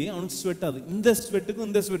செஞ்சு அவனுக்கு ஸ்வெட் ஆகுது. இந்த ஸ்வெட்டுக்கும்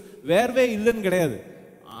இந்த ஸ்வெட் வேர்வே இல்லைன்னு கிடையாது.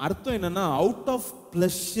 அர்த்தம் என்னன்னா அவுட் ஆஃப்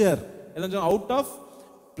ப்ளஷர். எல்லாம் அவுட் ஆஃப்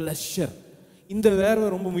ப்ளஷர். இந்த வேர்வை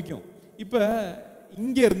ரொம்ப முக்கியம். இப்ப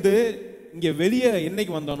இங்க இருந்து இங்க வெளியே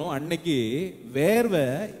என்னைக்கு வந்தானோ அன்னைக்கு வேர்வை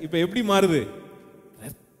இப்ப எப்படி மாறுது?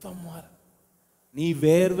 ரத்தம் மாறு. நீ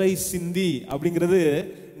வேர்வை சிந்தி அப்படிங்கிறது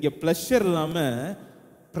இங்க ப்ளஷர் இல்லாம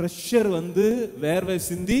பிரஷர் வேர்வை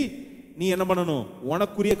சிந்தி நீ என்ன பண்ணணும்?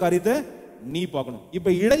 உனக்குரிய காரியத்தை நீ பார்க்கணும். இப்ப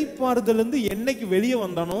இளைப்பாறுதல் இருந்து என்னைக்கு வெளியே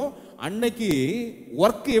வந்தானோ அன்னைக்கு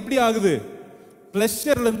ஒர்க் எப்படி ஆகுது?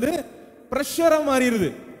 ப்ளஷர்ல இருந்து பிரஷரா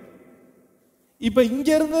மாறிடுது. இப்ப இங்க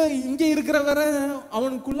இருந்து இங்க இருக்கிற வரை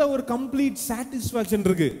அவனுக்குள்ள ஒரு கம்ப்ளீட் சாட்டிஸ்பாக்சன்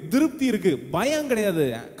இருக்கு, திருப்தி இருக்கு, பயம் கிடையாது,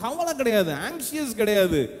 கவலை கிடையாது, ஆங்ஷியஸ்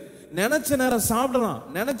கிடையாது. நினைச்ச நேரம் சாப்பிடலாம்,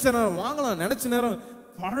 நினைச்ச நேரம் வாங்கலாம், நினைச்ச நேரம்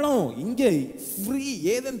பழம். இங்க ஃப்ரீ.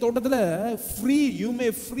 ஏதேன் தோட்டத்துல free. You may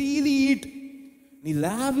freely eat. நீ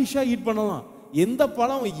லாவிஷா ஈட் பண்ணலாம். எந்த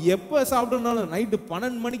பழம் எப்ப சாப்பிடனாலும் நைட்டு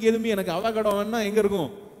 12 மணிக்கு எழும்பி எனக்கு அவகாடோ வேணா எங்க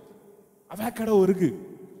இருக்கும்? அவகாடோ இருக்கு.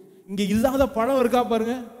 இங்க இல்லாத பழம் இருக்கா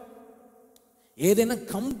பாருங்க. ஏதேனா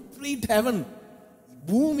கம்ப்ளீட் ஹெவன்.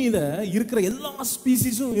 பூமியில இருக்கிற எல்லா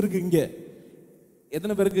ஸ்பீசிஸும் இருக்கு இங்க.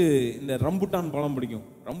 எத்தனை பேருக்கு இந்த ரம்புட்டான் பழம் பிடிக்கும்?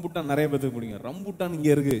 ரம்புட்டான் நிறைய பேருக்கு பிடிக்கும். ரம்புட்டான் இங்க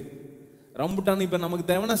இருக்கு. ரம்புட்டான் இப்ப நமக்கு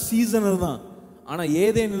தேவைன்னா சீசனல் தான். ஆனா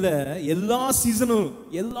ஏதேன்ல எல்லா சீசனும்,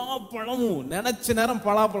 எல்லா பழமும், நினைச்ச நேரம்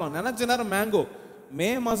பலாப்பழம், நினைச்ச நேரம் மேங்கோ. மே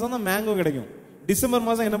மாசம் தான் மேங்கோ கிடைக்கும். டிசம்பர்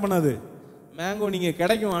மாசம் என்ன பண்ணாது? மேங்கோ நீங்க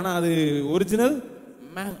கிடைக்கும். ஆனா அது ஒரிஜினல்.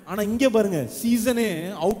 ஆனா இங்க பாருங்க, சீசனே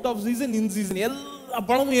out of season, in season. எல்லா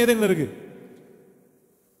பழமும் ஏதேன்ல இருக்கு.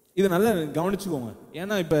 இது நல்லா கவனிச்சுக்கோங்க.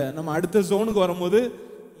 ஏன்னா இப்ப நம்ம அடுத்த ஜோனுக்கு வரும்போது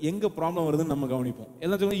எங்க ப்ராப்ளம் வருதுன்னு நம்ம கவனிப்போம்.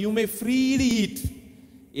 எல்லாம் சொல்லுங்க, you may freely eat.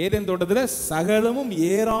 Eden தோட்டத்துல சகலமும்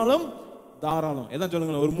ஏராளம் தாராளம். எல்லாம்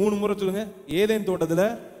சொல்லுங்க, ஒரு 3 முறை சொல்லுங்க. ஏதேன் தோட்டத்துல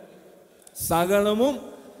சகலமும்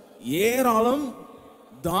ஏராளம்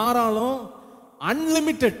தாராளம்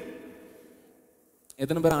அன்லிமிட்டெட்.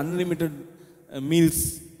 எத்தனை பேர் அன்லிமிட்டெட் மீல்ஸ்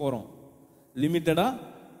போறோம்? லிமிட்டடா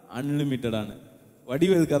அன்லிமிட்டடான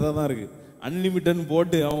வடிவேல் கதை தான் இருக்கு. அன்லிமிட்டட்னு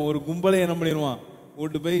போட்டு அவன் ஒரு கும்பலை என்ன பண்ணிடுவான்,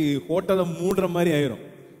 போட்டு போய் ஹோட்டலை மூடுற மாதிரி ஆயிரும்.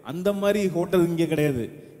 அந்த மாதிரி ஹோட்டல் இங்கே கிடையாது.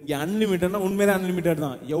 இங்கே அன்லிமிட்டட்னா உண்மையிலே அன்லிமிட்டட்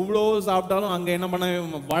தான். எவ்வளோ சாப்பிட்டாலும் அங்கே என்ன பண்ண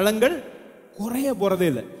வளங்கள் குறைய போறதே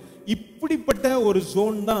இல்லை. இப்படிப்பட்ட ஒரு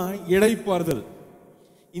ஜோன் தான் இளைப்பாறுதல்.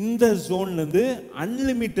 இந்த ஜோன்ல இருந்து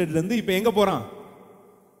அன்லிமிட்டட்ல இருந்து இப்ப எங்க போறான்?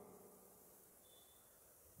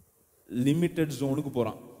 லிமிட்டட் ஜோனுக்கு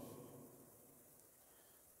போறான்.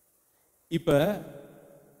 இப்ப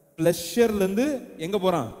பிளஷர்ல இருந்து எங்க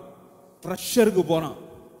போறான்? பிரஷருக்கு போறான்.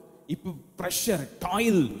 இப்ப பிரஷர்,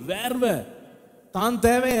 டாயில், வேர்வை, தான்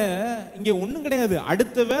தேவைய இங்க ஒண்ணும் கிடையாது.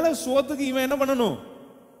 அடுத்த வேலை சோத்துக்கு இவன் என்ன பண்ணணும்?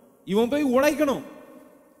 இவன் போய் உழைக்கணும்.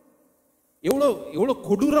 எவ்வளவு எவ்வளவு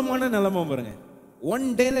கொடூரமான நிலைமை பாருங்க. ஒன்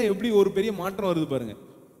டேல எப்படி ஒரு பெரிய மாற்றம் வருது பாருங்க.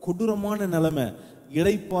 கொடூரமான நிலைமை.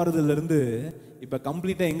 இளைப்பாறுதல் இருந்து இப்ப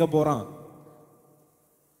கம்ப்ளீட்டா எங்க போறான்?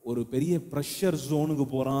 ஒரு பெரிய பிரஷர் ஜோனுக்கு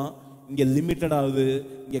போறான். இங்க லிமிட்டட் ஆகுது.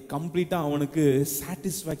 இங்க கம்ப்ளீட்டா அவனுக்கு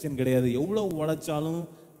சாட்டிஸ்பாக்சன் கிடையாது. எவ்வளவு உழைச்சாலும்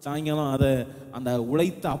சாயங்காலம் அதை அந்த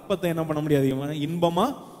உழைத்த அப்பத்தை என்ன பண்ண முடியாது, இவன் இன்பமா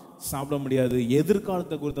சாப்பிட முடியாது.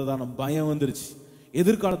 எதிர்காலத்தை கொடுத்ததான பயம் வந்துருச்சு.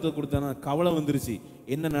 எதிர்காலத்தை கொடுத்ததான கவலை வந்துருச்சு.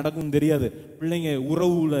 என்ன நடக்கும் தெரியாது. பிள்ளைங்க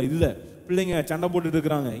உறவுல இல்ல, பிள்ளைங்க சண்டை போட்டுட்டு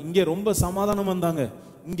இருக்கிறாங்க. இங்க ரொம்ப சமாதானம் வந்தாங்க.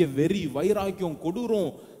 இங்க வெறி, வைராக்கியம்,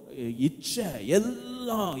 கொடூரம், இச்சை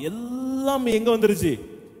எல்லாம் எங்க வந்துருச்சு?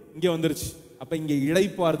 இங்க வந்துருச்சு. அப்ப இங்க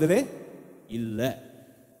இளைப்பாறுதலே இல்ல.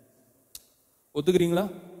 ஒத்துக்கிறீங்களா?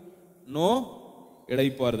 நோ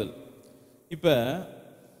இளைப்பாறுதல். இப்ப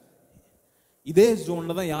இதே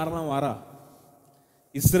ஜோன்ல தான் யாரெல்லாம் வாரா?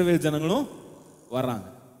 இஸ்ரவேல் ஜனங்களும் வர்றாங்க.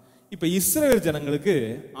 இப்ப இஸ்ரவேல் ஜனங்களுக்கு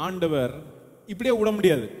ஆண்டவர் இப்படியே விட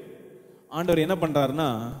முடியாது. ஆண்டவர் என்ன பண்றாருன்னா,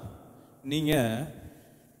 நீங்க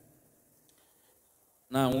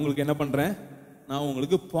நான் உங்களுக்கு என்ன பண்றேன், நான்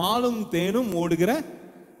உங்களுக்கு பாலும் தேனும் ஓடுகிற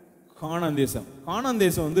கானான் தேசம். கானான்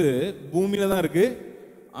தேசம் வந்து பூமியில தான் இருக்கு.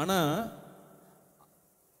 ஆனா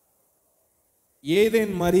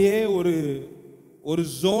ஏதேன் மாதிரியே ஒரு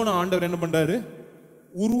ஜோன் ஆண்டவர் என்ன பண்றாரு,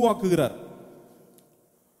 உருவாக்குகிறார்.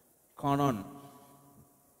 கானான்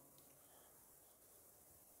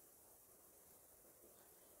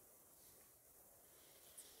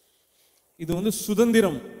இது வந்து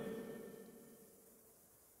சுதந்திரம்.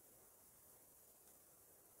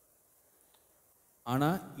 ஆனா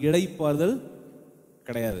இளைப்பாறுதல்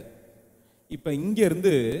கிடையாது. இப்ப இங்க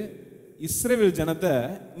இருந்து இஸ்ரவேல் ஜனத்தை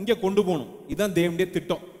இங்க கொண்டு போகணும். இதுதான் தேவனுடைய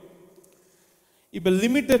திட்டம். இப்ப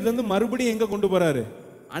லிமிட்டட்ல இருந்து மறுபடியும் எங்க கொண்டு போறாரு,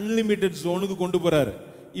 அன்லிமிட்டெட் ஜோனுக்கு கொண்டு போறாரு.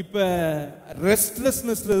 இப்ப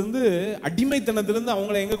ரெஸ்ட்லெஸ்னஸ்ல இருந்து, அடிமைத்தனத்துல இருந்து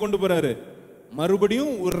அவங்களை எங்க கொண்டு போறாரு,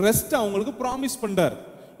 மறுபடியும் ஒரு ரெஸ்ட் அவங்களுக்கு ப்ராமிஸ் பண்றாரு.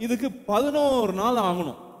 இதுக்கு 11 நாள்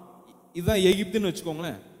ஆகணும். இதுதான் எகிப்துன்னு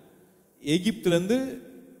வச்சுக்கோங்களேன். எகிப்துல இருந்து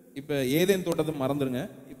இப்ப ஏதேன் தோட்டத்தை மறந்துருங்க,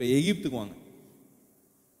 இப்ப எகிப்துக்கு வாங்க.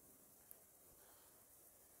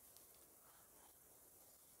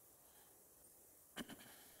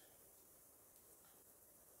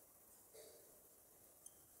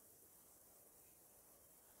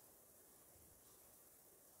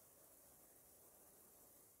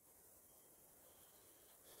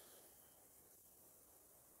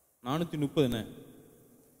 $430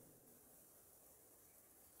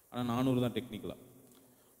 ஆனா 400 தான் டெக்னிக்கலா.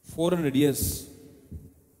 400 years.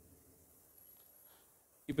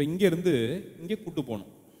 இப்ப இங்க இருந்து இங்க கூட்டு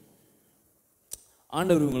போகணும்.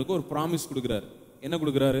 ஆண்டவர் உங்களுக்கு ஒரு ப்ராமிஸ் கொடுக்கிறாரு. என்ன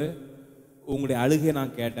கொடுக்கிறாரு, உங்களுடைய அழுகை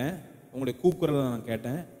நான் கேட்டேன், உங்களுடைய கூக்குரலை நான்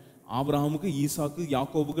கேட்டேன். ஆபிரகாமுக்கு, ஈசாக்கு,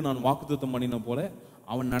 யாக்கோபுக்கு நான் வாக்குத்தத்தம் பண்ணின போல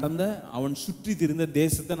அவன் சுற்றி திரிந்த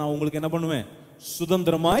தேசத்தை நான் உங்களுக்கு என்ன பண்ணுவேன்,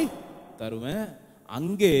 சுதந்திரமாய் தருவேன்.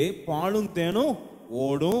 அங்கே பாலும் தேனும்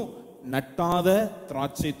ஓடும். நட்டாத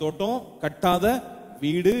திராட்சை தோட்டம், கட்டாத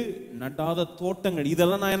வீடு, நட்டாத தோட்டங்கள்,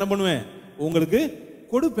 இதெல்லாம் நான் என்ன பண்ணுவேன், உங்களுக்கு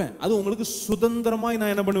கொடுப்பேன். அது உங்களுக்கு சுதந்திரமாய்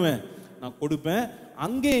நான் என்ன பண்ணுவேன், நான் கொடுப்பேன்.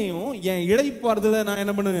 அங்கேயும் என் இளைப்பாறுதலை நான்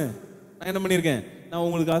என்ன பண்ணிருக்கேன், நான்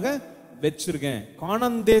உங்களுக்காக வச்சிருக்கேன்.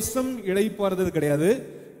 கானான் தேசம் இளைப்பாறுதல் கிடையாது.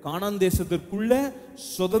 கானான் தேசத்திற்குள்ள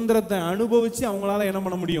சுதந்திரத்தை அனுபவிச்சு அவங்களால என்ன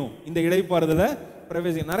பண்ண முடியும், இந்த இளைப்பாறுதலை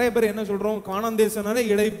பிரவேசி. நிறைய பேர் என்ன சொல்றோம், கானான் தேசம்னாலே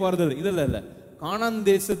இளைப்பாறுதல். இல்ல, கானான்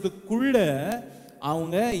தேசத்துக்குள்ள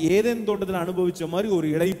அவங்க ஏதேன் தோட்டத்தில் அனுபவிச்ச மாதிரி ஒரு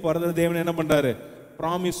இளைப்பாறுதல் தேவன் என்ன பண்றாரு,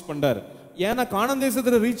 ப்ராமிஸ் பண்றாரு. ஏன்னா கானான்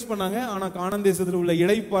தேசத்துல ரீச் பண்ணாங்க, ஆனா கானான் தேசத்துல உள்ள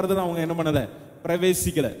இளைப்பாறுதல் அவங்க என்ன பண்ணல,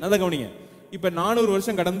 பிரவேசிக்கல. நல்ல கவனிங்க. இப்ப 400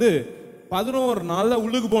 வருஷம் கடந்து 11 நாள்ல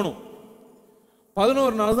உள்ளுக்கு போகணும்.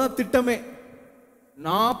 11 நாள் தான் திட்டமே.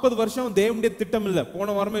 40 வருஷம் தேவனுடைய திட்டம் இல்ல.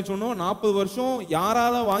 போன வாரமே சொன்னோம், 40 வருஷம்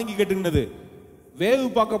யாரால வாங்கி கேட்டுக்கினது, வேவு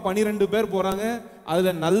பார்க்க 12 பேர் போறாங்க.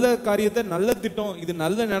 அதுல நல்ல காரியத்தை, நல்ல திட்டம், இது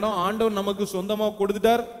நல்ல இடம், ஆண்டவர் நமக்கு சொந்தமா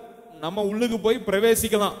கொடுத்துட்டார், நம்ம உள்ளுக்கு போய்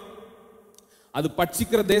பிரவேசிக்கலாம். அது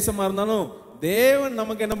பட்சிக்கிற தேசமா இருந்தாலும் தேவன்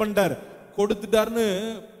நமக்கு என்ன பண்ணிட்டார், கொடுத்துட்டார்னு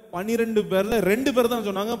 12 பேர்ல 2 பேர் தான்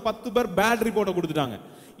சொன்னாங்க. 10 பேர் பேட் ரிப்போர்ட்டை கொடுத்துட்டாங்க.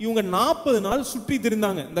 இவங்க 40 நாள் சுற்றி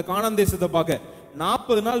திரிந்தாங்க இந்த கானான் தேசத்தை பார்க்க.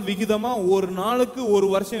 40 நாள் விகிதமா ஒரு நாளுக்கு 1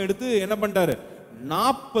 வருஷம் எடுத்து என்ன பண்ணிட்டாரு,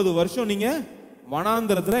 40 வருஷம் நீங்க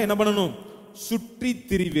வனாந்தரத்துல என்ன பண்ணணும், சுற்றி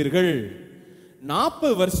திரிவீர்கள். 40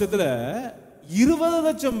 வருஷத்துல 20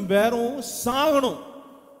 லட்சம் பேரும் சாகணும்.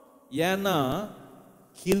 ஏன்னா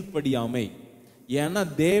கீழ்ப்படியாமை. ஏன்னா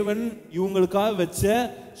தேவன் இவங்களுக்காக வச்ச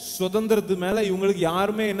சுதந்திரத்து மேல இவங்களுக்கு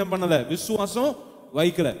யாருமே என்ன பண்ணல, விசுவாசம்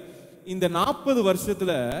வைக்கல. இந்த 40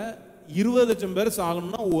 வருஷத்துல 20 லட்சம் பேர்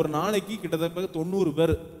சாகணும்னா ஒரு நாளைக்கு கிட்டத்தட்ட 90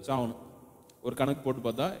 பேர் சாகணும். ஒரு கணக்கு போட்டு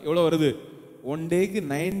பார்த்தா எவ்வளவு வருது, 1 டேக்கு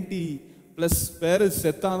 90+ பேர்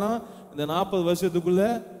செத்தாதான் இந்த 40 வருஷத்துக்குள்ள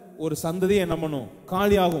ஒரு சந்ததி என்ன பண்ணும்,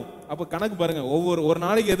 காலி ஆகும். அப்ப கணக்கு பாருங்க, ஒரு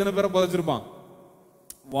நாளைக்கு எத்தனை பேரை புதைச்சிருப்பான்.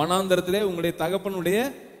 வனாந்தரத்திலே உங்களுடைய தகப்பனுடைய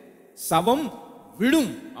சவம்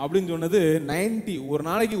விடும் அப்படின்னு சொன்னது 90. ஒரு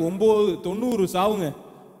நாளைக்கு 90 சாவுங்க.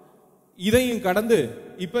 இதையும் கடந்து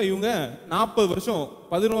இப்ப இவங்க 40 வருஷம்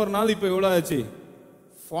 11 நாள், இப்ப எவ்வளவு ஆச்சு,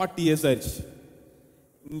 40 years ஆச்சு.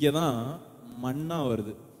 இங்கதான் மன்னா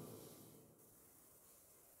வருது.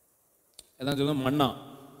 எல்லாம் சொல்லுங்க, மன்னா.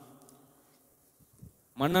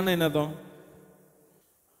 மன்னான்னா என்ன அர்த்தம்?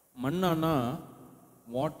 மன்னான்னா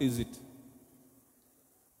வாட் இஸ் இட்?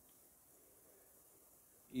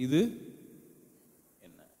 இது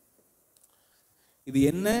என்ன, இது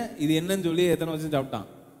என்ன, இது என்னன்னு சொல்லி எத்தனை வருஷம் சாப்பிட்டான்,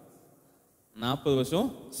 40 வருஷம்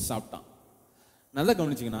சாப்பிட்டான். நல்லா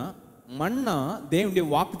கவனிச்சிங்கன்னா, மன்னா தேவனுடைய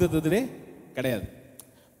வாக்குத்தத்தத்திலே கிடையாது.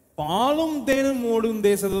 பாலும் தேனும் ஓடும்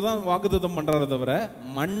தேசத்தை தான் வாக்குத்தத்தம் பண்றாரு தவிர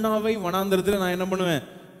மன்னாவை வனாந்திரத்துல நான் என்ன பண்ணுவேன்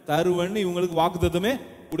தருவேன்னு இவங்களுக்கு வாக்குத்தத்தமே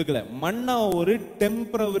கொடுக்கல. மன்னா ஒரு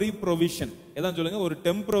டெம்பரவரி ப்ரொவிஷன். எதான் சொல்லுங்க, ஒரு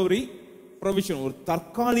டெம்பரவரி ப்ரொவிஷன், ஒரு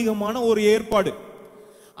தற்காலிகமான ஒரு ஏற்பாடு.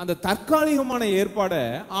 அந்த தற்காலிகமான ஏற்பாடை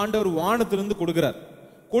ஆண்டவர் வானத்திலிருந்து கொடுக்கிறார்.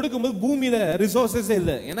 கொடுக்கும்போது பூமியில ரிசோர்சஸே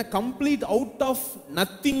இல்லை. ஏன்னா கம்ப்ளீட் அவுட் ஆஃப்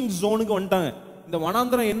நத்திங் ஜோனுக்கு வந்துட்டாங்க. இந்த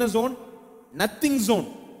வனாந்திரம் என்ன ஜோன்? Nothing zone.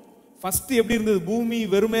 ஃபர்ஸ்ட் எப்படி இருந்தது? பூமி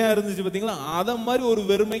வெறுமையா இருந்துச்சு பாத்தீங்களா? அத மாதிரி ஒரு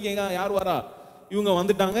வெறுமைக்கு எங்க யார் வரா? இவங்க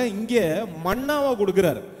வந்துட்டாங்க. இங்க மன்னாவா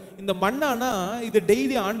கொடுக்கிறாரு. இந்த மன்னானா இது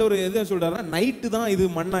டெய்லி ஆண்டவர் எதை சொல்றாருன்னா, நைட்டு தான் இது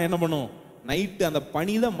மன்னா என்ன பண்ணும், நைட்டு அந்த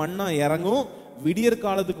பனியில மன்னா இறங்கும். விடியற்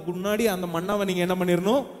காலத்துக்கு முன்னாடி அந்த மன்னாவை நீங்க என்ன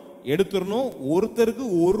பண்ணிடணும், எடுத்துடணும். ஒருத்தருக்கு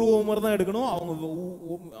ஒரு ஓமர் தான் எடுக்கணும்.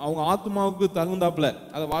 அவங்க ஆத்மாவுக்கு தகுந்தாப்புல.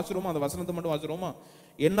 அதை வாசிரோமா, அந்த வசனத்தை மட்டும் வாசிரோமா?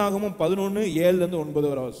 என்னாகமும் 11:7-9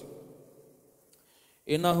 வரை வாசி.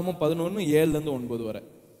 என்னாகமும் 11:7-9 வரை.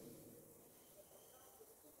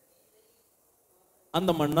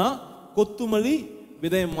 அந்த மன்னா கொத்துமல்லி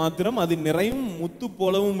விதை மாத்திரம், அது நிறையும் முத்து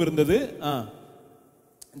போலவும் இருந்தது.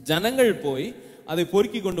 ஜனங்கள் போய் அதை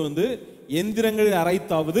பொறுக்கி கொண்டு வந்து எந்திரங்களில்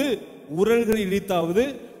அரைத்தாவது உரல்களில் இடித்தாவது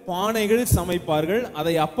பானைகள் சமைப்பார்கள்,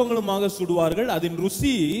 அதை அப்பங்களுமாக சுடுவார்கள். அதன்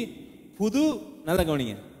ருசி புது, நல்ல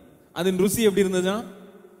கவனிங்க, அதன் ருசி எப்படி இருந்ததுன்னா,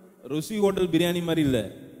 ருசி ஹோட்டல் பிரியாணி மாதிரி இல்லை.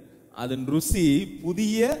 அதன் ருசி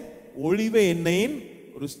புதிய ஒலிவ எண்ணெயின்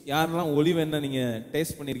ருசி. யாரெல்லாம் ஒலிவ எண்ணெய் நீங்க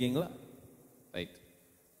டேஸ்ட் பண்ணிருக்கீங்களா? ரைட்.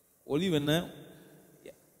 ஒலிவ எண்ணெய்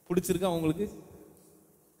பிடிச்சிருக்கா உங்களுக்கு?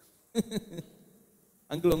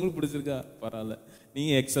 அங்கிள் உங்களுக்கு பிடிச்சிருக்கா? பரவாயில்ல,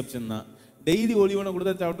 நீங்க எக்ஸப்ஷன் தான். டெய்லி ஒலிவனை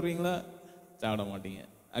கொடுத்தா சாப்பிட்ருவீங்களா? சாப்பிட மாட்டீங்க.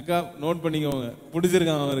 அக்கா நோட் பண்ணிக்கோங்க,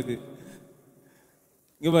 பிடிச்சிருக்கான் அவருக்கு.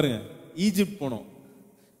 இங்க பாருங்க, ஈஜிப்ட் போனோம்.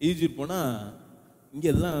 ஈஜிப்ட் போனா இங்க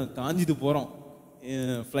எல்லாம் காஞ்சிட்டு போறோம்.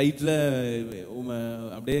 ஃப்ளைட்டில்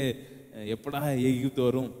அப்படியே எப்படா எகிப்து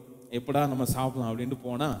வரும், எப்படா நம்ம சாப்பிடலாம் அப்படின்ட்டு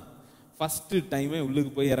போனால், ஃபஸ்ட்டு டைமே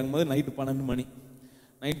உள்ளுக்கு போய் இறங்கும்போது நைட்டு 12 மணி.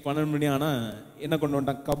 நைட் 12 மணி ஆனால் என்ன கொண்டு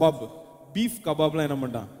வந்துட்டான்? கபாப், பீஃப் கபாப்லாம் என்ன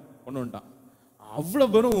பண்ணிட்டான்? கொண்டு வந்துட்டான். அவ்வளோ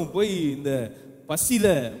பேரும் போய் இந்த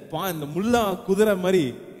பசியில் இந்த முல்லா குதிரை மாதிரி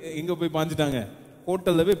எங்கே போய் பாஞ்சிட்டாங்க,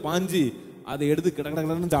 ஹோட்டலில் போய் பாஞ்சு அதை எடுத்து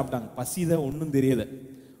கிடக்கிடன்னு சாப்பிட்டாங்க. பசியில் ஒன்றும் தெரியலை.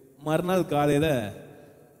 மறுநாள் காலையில்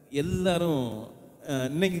எல்லாரும்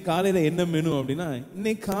இன்னைக்கு காலையில் என்ன மெனு அப்படின்னா,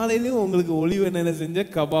 இன்னைக்கு காலையிலேயும் உங்களுக்கு ஒலிவ எண்ணெயில் செஞ்ச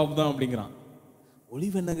கபாப் தான் அப்படிங்கிறான்.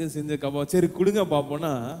 ஒலிவ எண்ணெய் செஞ்ச கபாப், சரி கொடுங்க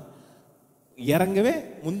பார்ப்போம்னா இறங்கவே.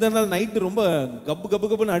 முந்தின நாள் நைட்டு ரொம்ப கப்பு கப்பு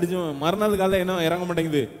கப்புன்னு அடிச்சோம். மறுநாள் காலையில் என்ன இறங்க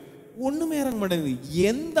மாட்டேங்குது, ஒன்றுமே இறங்க மாட்டேங்குது.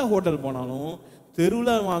 எந்த ஹோட்டல் போனாலும்,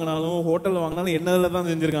 தெருவில் வாங்கினாலும், ஹோட்டலில் வாங்கினாலும் என்னதில் தான்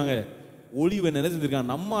செஞ்சுருக்காங்க? ஒலிவ எண்ணெயில்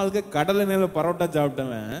செஞ்சுருக்காங்க. நம்ம ஆளுக்கு கடலை எண்ணெயில் பரோட்டா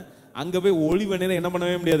சாப்பிட்டவன் அங்கே போய் ஒலிவ எண்ணெயில் என்ன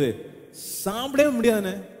பண்ணவே முடியாது, சாப்பிடவே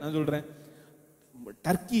முடியாதுன்னு நான் சொல்கிறேன்.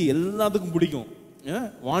 டர்க்கி எல்லாத்துக்கும் பிடிக்கும்.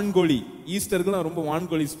 வான்கோழி, ஈஸ்டருக்குலாம் ரொம்ப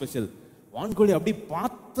வான்கோழி ஸ்பெஷல். வான்கோழி அப்படி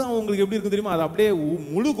பார்த்தா உங்களுக்கு எப்படி இருக்கும் தெரியுமா? அது அப்படியே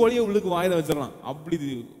முழு கோழியை உள்ளுக்கு வாயில வச்சிடலாம், அப்படி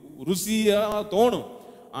ருசியா தோணும்.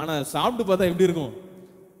 ஆனா சாப்பிட்டு பார்த்தா எப்படி இருக்கும்?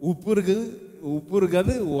 உப்பு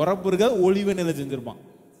இருக்காது, உரப்பு இருக்காது, ஒலிவ எண்ணெயில செஞ்சிருப்பான்.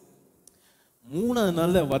 3ஆவது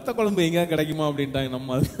நாள்ல வத்த குழம்பு எங்கேயாவது கிடைக்குமா அப்படின்ட்டாங்க.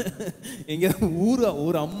 நம்ம எங்கேயாவது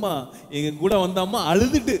ஒரு அம்மா எங்க கூட வந்த அம்மா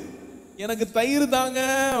அழுதுட்டு, எனக்கு தயிர் தாங்க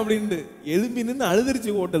அப்படின்ட்டு எழுப்பி நின்று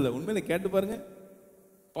அழுதுருச்சு ஹோட்டல்ல. உண்மையில கேட்டு பாருங்க,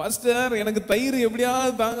 பாஸ்டர் எனக்கு தயிர்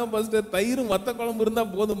எப்படியாவது தாங்க பாஸ்டர், தயிரும் வத்த குழம்பு இருந்தா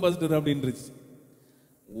போதும் பாஸ்டர் அப்படின்றுச்சு.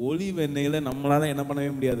 ஒலிவ எண்ணெயில நம்மளால என்ன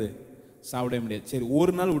பண்ணவே முடியாது, சாப்பிடவே முடியாது. சரி,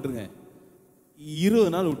 ஒரு நாள் விட்டுருங்க,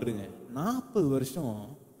 20 நாள் விட்டுருங்க, 40 வருஷம்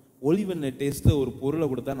ஒலிவ எண்ணெய் டேஸ்ட்ல ஒரு பொருளை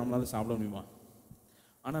கொடுத்தா நம்மளால சாப்பிட முடியுமா?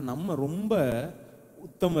 ஆனா நம்ம ரொம்ப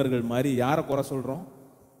உத்தமர்கள் மாதிரி யாரை குறை சொல்றோம்?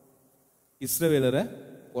 இஸ்ரவேலரை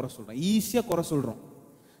குறை சொல்றோம். ஈஸியா குறை சொல்றோம்.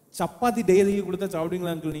 சப்பாத்தி டெய்லி கொடுத்தா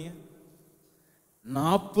சாப்பிடுவீங்களா அங்கிள் நீங்க?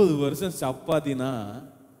 40 வருஷம் சப்பாத்தினா,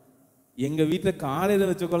 எங்க வீட்டுல காலையில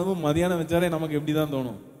வச்ச குழம்பு மதியானம் வச்சாலே நமக்கு எப்படிதான்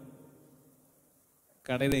தோணும்?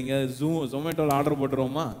 கடையில எங்க ஜொமேட்டோல ஆர்டர்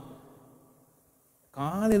போட்டுருவோமா?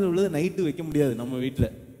 காலையில் உள்ளது நைட்டு வைக்க முடியாது நம்ம வீட்டுல.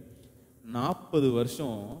 40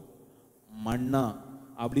 வருஷம் மன்னா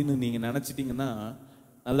அப்படின்னு நீங்க நினைச்சிட்டீங்கன்னா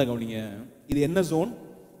நல்லா கவனிங்க. இது என்ன ஜோன்?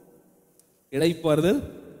 இளைப்பாறுதல்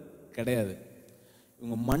கிடையாது.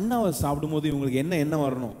 இவங்க மன்னாவை சாப்பிடும் போது இவங்களுக்கு என்ன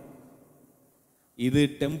வரணும்? இது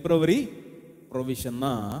டெம்பரவரி ப்ரொவிஷன்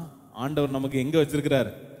தான். ஆண்டவர் நமக்கு எங்க வச்சிருக்கிறார்?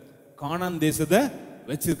 கானான் தேசத்தை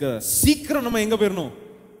வச்சிருக்கிறார். சீக்கிரம் நம்ம எங்க போயிடணும்?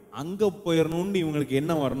 அங்க போயிடணும்னு இவங்களுக்கு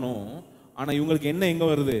என்ன வரணும்? ஆனா இவங்களுக்கு என்ன எங்க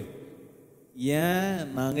வருது? ஏன்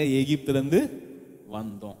நாங்க எகிப்துல இருந்து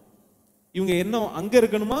வந்தோம். இவங்க என்ன அங்க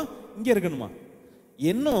இருக்கணுமா இங்க இருக்கணுமா?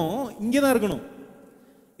 இன்னும் இங்கதான் இருக்கணும்.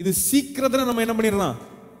 இது சீக்கிரத்துல நம்ம என்ன பண்ணிடலாம்?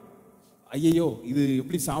 ஐயோ இது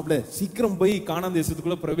எப்படி சாப்பிட, சீக்கிரம் போய் கானான்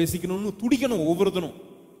தேசத்துக்குள்ள பிரவேசிக்கணும்னு துடிக்கணும் ஒவ்வொருத்தனும்.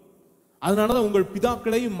 அதனாலதான் உங்கள்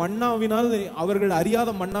பிதாக்களை மன்னாவினால், அவர்கள் அறியாத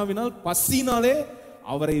மன்னாவினால், பசினாலே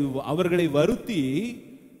அவர்களை வருத்தி,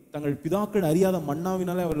 தங்கள் பிதாக்கள் அறியாத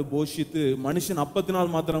மன்னாவினாலே அவர்களை போஷித்து, மனுஷன்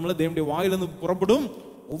அப்பத்தினால் மாத்திரமல்ல தேவனுடைய வாயிலிருந்து புறப்படும்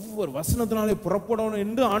ஒவ்வொரு வசனத்தினாலே புறப்படணும்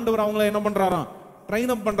என்று ஆண்டவர் அவங்கள என்ன பண்றாராம்,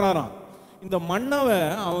 ட்ரெயின் அப் பண்றாராம். இந்த மன்னாவை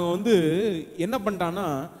அவன் என்ன பண்ணிட்டான்னா,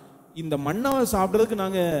 இந்த மன்னாவை சாப்பிட்றதுக்கு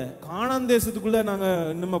நாங்க கானான் தேசத்துக்குள்ள நாங்க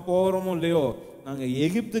நம்ம போகிறோமோ இல்லையோ, நாங்க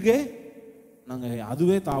எகிப்துக்கே நாங்க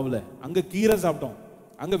அதுவே தாவல. அங்க கீரை சாப்பிட்டோம்,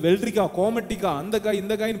 அங்க வெள்ளரிக்காய், கோமட்டிக்காய், அந்த காய்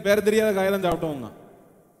இந்த காயின்னு பேர் தெரியாத காயெல்லாம் சாப்பிட்டோங்க.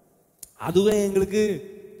 அதுவே எங்களுக்கு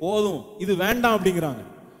போதும், இது வேண்டாம் அப்படிங்கிறாங்க.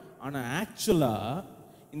 ஆனா ஆக்சுவலா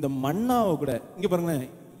இந்த மன்னாவை கூட இங்க பாருங்களேன்,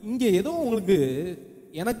 இங்க ஏதோ உங்களுக்கு,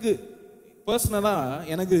 எனக்கு பர்சனலா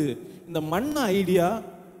எனக்கு இந்த மன்னா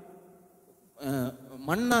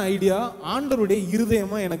ஐடியா ஆண்டவருடைய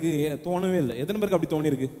இருதயமா எனக்கு தோணவே இல்லை. எத்தனை பேருக்கு அப்படி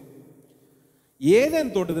தோணிருக்கு?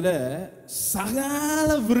 ஏதேன் தோட்டத்துல சகல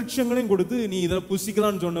விருட்சங்களையும் கொடுத்து நீ இதை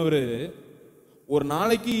புசிக்கலாம்னு சொன்னவரு ஒரு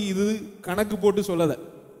நாளைக்கு இது கணக்கு போட்டு சொல்லல,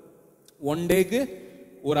 ஒன் டேக்கு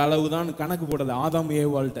ஒரு அளவு தான் கணக்கு போடல. ஆதாம்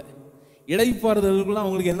ஏவாள்கிட்ட இடைப்பாறுதலுக்குள்ள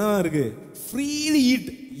அவங்களுக்கு என்ன இருக்கு, ஃப்ரீலி ஈட்,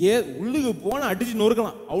 உள்ளுக்கு போன அடிச்சு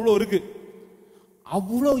நொறுக்கலாம், அவ்வளோ இருக்கு.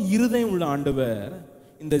 அவ்வளோ இருதயம் உள்ள ஆண்டவர்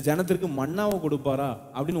இந்த ஜனத்திற்கு மன்னாவை கொடுப்பாரா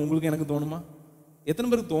அப்படின்னு உங்களுக்கு எனக்கு தோணுமா? எத்தனை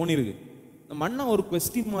பேருக்கு தோணி இருக்கு? இந்த மன்னா ஒரு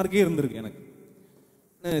குவெஸ்டின் மார்க்கே இருந்திருக்கு. எனக்கு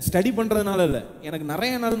ஸ்டடி பண்றதுனால இல்லை, எனக்கு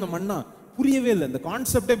நிறைய நாள் இந்த மன்னா புரியவே இல்லை, இந்த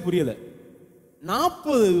கான்செப்டே புரியல.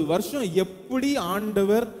 40 வருஷம் எப்படி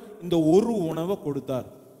ஆண்டவர் இந்த ஒரு உணவை கொடுத்தார்?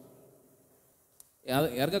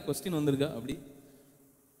 யாருக்கா கொஸ்டின் வந்திருக்கா? அப்படி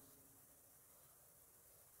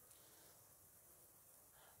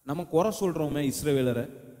நம்ம குறை சொல்றோமே இஸ்ரவேலரை,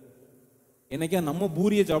 என்னைக்கா நம்ம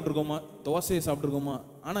பூரியை சாப்பிட்டுருக்கோமா, தோசையை சாப்பிட்டுருக்கோமா?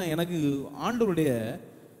 ஆனா எனக்கு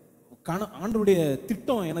ஆண்டருடைய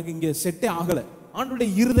திட்டம் எனக்கு இங்க செட்டே ஆகலை. ஆண்டருடைய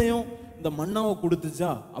இருதயம் இந்த மன்னாவை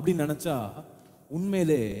கொடுத்துச்சா அப்படின்னு நினைச்சா,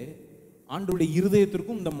 உண்மையிலே ஆண்டருடைய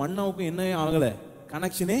இருதயத்திற்கும் இந்த மன்னாவுக்கும் என்ன ஆகல,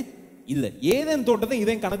 கனெக்ஷனே இல்லை. ஏதேன் தோட்டத்தை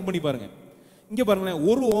இதையும் கணக்கு பண்ணி பாருங்க. இங்க பாருங்களேன்,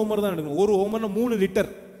 ஒரு ஓமர் தான் எடுக்கணும். ஒரு ஓமர்னா 3 லிட்டர்.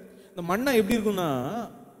 இந்த மன்னா எப்படி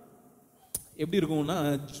இருக்கும்னா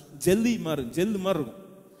ஜெல்லு மாதிரி இருக்கும்.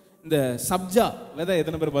 இந்த சப்ஜா விதை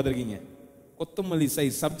எத்தனை பேர் பார்த்துருக்கீங்க? கொத்தமல்லி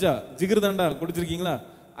சைஸ் சப்ஜா ஜிகிர்தாண்டா குடிச்சிருக்கீங்களா?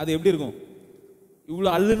 அது எப்படி இருக்கும்?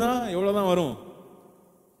 இவ்வளோ அள்ளுனா எவ்வளோதான் வரும்?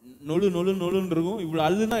 நொழுன்னு இருக்கும். இவ்வளோ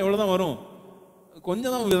அள்ளுனா எவ்வளோதான் வரும்?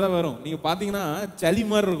 கொஞ்சம் தான் விதை வரும். நீங்க பார்த்தீங்கன்னா சளி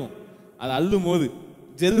மாதிரி இருக்கும். அது அள்ளும் போது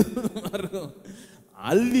ஜெல்லு மாதிரி இருக்கும்.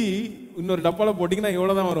 அள்ளி இன்னொரு டப்பால போட்டிங்கன்னா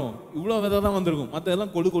எவ்வளோதான் வரும்? இவ்வளோ விதை தான் வந்திருக்கும்.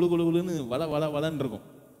 மற்றதெல்லாம் கொழுன்னு வளன்னு இருக்கும்.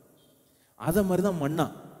 அதை மாதிரி தான் மன்னா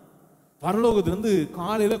பரலோகத்திலிருந்து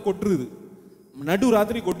காலையில கொட்டுருது, நடு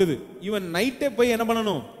ராத்திரி கொட்டுது. இவன் நைட்டே போய் என்ன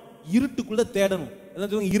பண்ணணும்? இருட்டுக்குள்ள தேடணும்.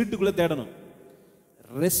 இருட்டுக்குள்ள தேடணும்.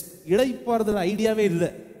 ரெஸ்ட், இடைப்பாறுதல் ஐடியாவே இல்லை.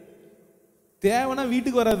 தேவைன்னா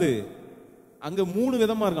வீட்டுக்கு வராது. அங்க 3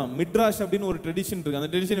 விதமா இருக்கான். மிட்ராஷ் அப்படின்னு ஒரு ட்ரெடிஷன் இருக்கு. அந்த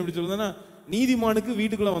ட்ரெடிஷன் எப்படி சொல்லுதுன்னா, நீதிமானுக்கு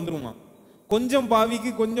வீட்டுக்குள்ள வந்துருமா, கொஞ்சம் பாவிக்கு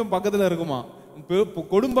கொஞ்சம் பக்கத்துல இருக்குமா,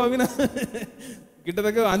 கொடும்பாவினா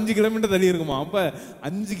கிட்டத்தட்ட 5 கிலோமீட்டர் தள்ளி இருக்குமா. அப்ப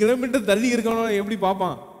 5 கிலோமீட்டர் தள்ளி இருக்கணும் எப்படி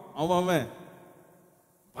பார்ப்பான் அவன்?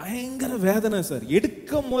 பயங்கர வேதனை சார்.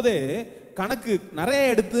 எடுக்கும் போதே கணக்கு நிறைய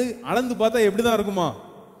எடுத்து அளந்து பார்த்தா எப்படிதான் இருக்குமா?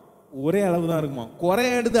 ஒரே அளவு தான் இருக்குமா.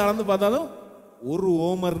 குறைய எடுத்து அளந்து பார்த்தாலும் ஒரு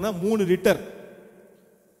ஓமர்னா 3 லிட்டர்,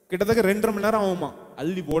 கிட்டத்தட்ட 2.5 மணி நேரம் ஆகுமா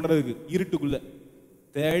அள்ளி போடுறதுக்கு. இருட்டுக்குள்ள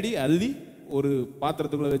தேடி அள்ளி ஒரு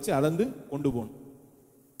பாத்திரத்துக்குள்ள வச்சு அளந்து கொண்டு போகணும்.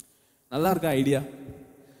 நல்லா இருக்கா ஐடியா?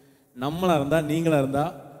 நம்மளா இருந்தா, நீங்களா இருந்தா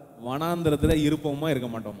வனாந்திரத்துல இருப்போமா இருக்க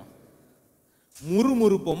மாட்டோமா?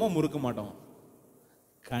 முறுமுறுப்போமா முறுக்க மாட்டோம்?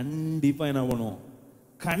 கண்டிப்பா என்ன பண்ணுவோம்?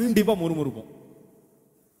 கண்டிப்பா முறுமுறுப்போம்.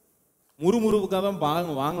 முறுமுறுப்புக்காக தான்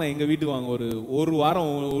வாங்கலாம். எங்க வீட்டுக்கு வாங்க, ஒரு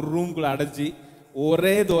வாரம் ஒரு ரூம்குள்ள அடைச்சி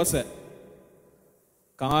ஒரே தோசை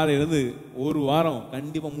காலையிலிருந்து ஒரு வாரம்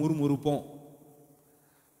கண்டிப்பா முறுமுறுப்போம்.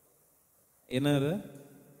 என்ன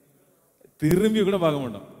திரும்பி கூட பார்க்க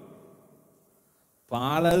மாட்டோம்.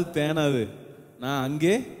 பாலாது தேனாது நான்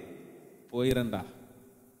அங்கே போயிரண்டா.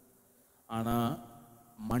 ஆனா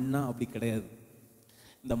மன்னா அப்படி கிடையாது.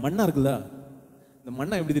 இந்த மன்னா இருக்குல்ல, இந்த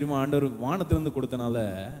மன்னா எப்படி தெரியுமா? ஆண்டவர் வானத்திலிருந்து கொடுத்தனால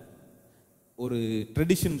ஒரு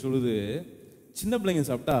ட்ரெடிஷன் சொல்லுது, சின்ன பிள்ளைங்க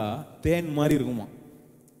சாப்பிட்டா தேன் மாதிரி இருக்குமா,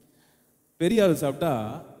 பெரிய ஆள் சாப்பிட்டா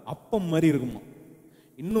அப்பம் மாதிரி இருக்குமா,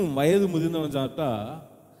 இன்னும் வயது முதிர்ந்தவன் சாப்பிட்டா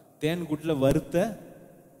தேன் கூட்டில் வறுத்த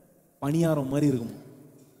பணியாரம் மாதிரி இருக்குமா.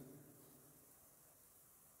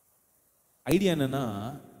 ஐடியா என்னன்னா,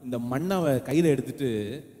 இந்த மண்ணாவை கையில் எடுத்துட்டு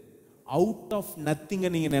அவுட் ஆஃப் நத்திங்கை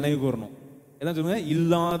நீங்க நினைவு கூறணும். என்ன சொல்லுங்க?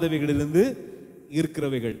 இல்லாதவைகளிலிருந்து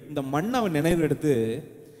இருக்கிறவைகள். இந்த மண்ணாவை நினைவு எடுத்து,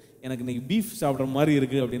 எனக்கு இன்னைக்கு பீஃப் சாப்பிட்ற மாதிரி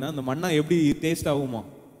இருக்கு அப்படின்னா, இந்த மண்ணா எப்படி டேஸ்ட் ஆகுமா?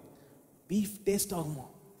 பீஃப் டேஸ்ட் ஆகுமா?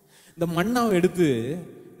 இந்த மண்ணாவை எடுத்து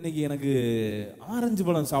இன்னைக்கு எனக்கு ஆரஞ்சு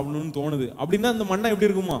பழம் சாப்பிடணும்னு தோணுது அப்படின்னா அந்த மண்ணா எப்படி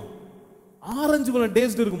இருக்குமா? ஆரஞ்சு பழம்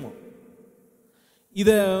டேஸ்ட் இருக்குமா? இத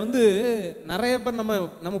நிறைய பேர்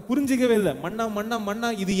நம்ம புரிஞ்சிக்கவே இல்லை. மண்ணா மண்ணா மண்ணா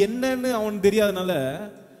இது என்னன்னு அவனுக்கு தெரியாதனால,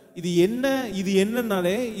 இது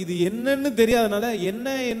என்னன்னாலே இது என்னன்னு தெரியாதனால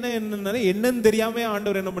என்னன்னாலே என்னன்னு தெரியாம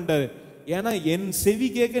ஆண்டவர் என்ன பண்ணிட்டாரு? ஏன்னா என் செவி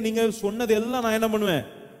கேட்க நீங்க சொன்னது எல்லாம் நான் என்ன பண்ணுவேன்,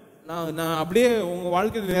 நான் அப்படியே உங்க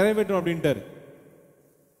வாழ்க்கையில நிறைவேற்றும் அப்படின்ட்டாரு.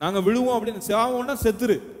 நாங்க விழுவோம் அப்படின்னு, சாவோம்னா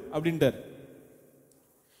செத்துரு அப்படின்ட்டாரு.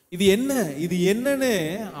 இது என்னன்னு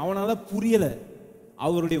அவனால புரியல.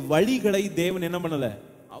 அவருடைய வழிகளை தேவன் என்ன பண்ணல,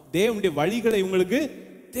 தேவனுடைய வழிகளை உங்களுக்கு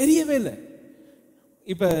தெரியவே இல்லை.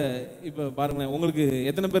 இப்ப பாருங்களேன், உங்களுக்கு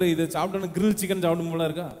எத்தனை பேர் இதை சாப்பிட்டோன்னு கிரில் சிக்கன் சாப்பிடும் போல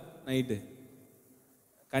இருக்கா? நைட்டு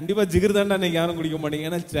கண்டிப்பா ஜிகர் தாண்டா இன்னைக்கு யாரும் குடிக்க மாட்டீங்க.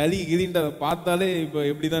 ஏன்னா சளி கிரின்ற பார்த்தாலே இப்ப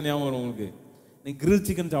எப்படிதான் ஞாபகம் வரும் உங்களுக்கு. நீ கிரில்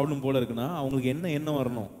சிக்கன் சாப்பிடும் போல இருக்குன்னா அவங்களுக்கு என்ன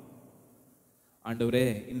வரணும்? ஆண்டவரே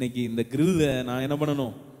இன்னைக்கு இந்த கிரில்ல நான் என்ன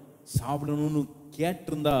பண்ணணும், சாப்பிடணும்னு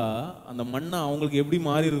கேட்டிருந்தா அந்த மண்ணா அவங்களுக்கு எப்படி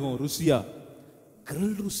மாறி இருக்கும்? ருசியா,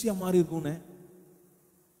 கிரில் ருசியா மாறி இருக்கும்னு.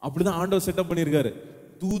 அப்படிதான் ஆண்டவர் செட்டப் பண்ணியிருக்காரு.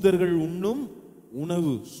 தூதர்கள் உண்ணும்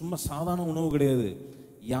உணவு சும்மா சாதாரண உணவு கிடையாது.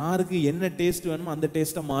 யாருக்கு என்ன டேஸ்ட் வேணுமோ அந்த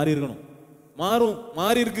டேஸ்டா மாறி இருக்கணும்.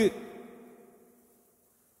 மாறி இருக்கு,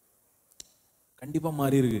 கண்டிப்பா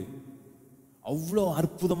மாறி இருக்கு. அவ்வளோ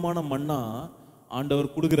அற்புதமான மண்ணா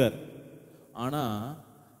ஆண்டவர் கொடுக்கிறார். ஆனா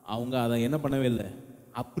அவங்க அதை என்ன பண்ணவே இல்லை,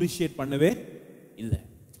 அப்ரிஷியேட் பண்ணவே இல்லை.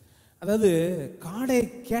 அதாவது காடையை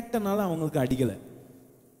கேட்டனால அவங்களுக்கு அடிக்கலை,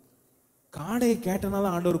 காடையை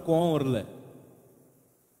கேட்டனால ஆண்டவர் கோபம் வரல.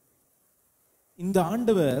 இந்த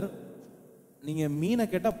ஆண்டவர் நீங்க மீனை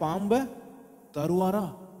கேட்டா பாம்பை தருவாரா,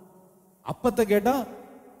 அப்பத்தை கேட்டா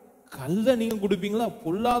கல்ல நீங்க கொடுப்பீங்களா?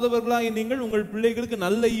 பொல்லாதவர்களா நீங்கள் உங்கள் பிள்ளைகளுக்கு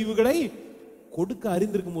நல்ல ஈவுகளை கொடுக்க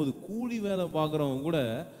அறிந்திருக்கும் போது. கூலி வேலை பார்க்குறவங்க கூட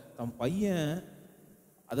தன் பையன்,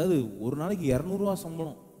 அதாவது ஒரு நாளைக்கு 200 ரூபா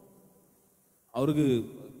சம்பளம், அவருக்கு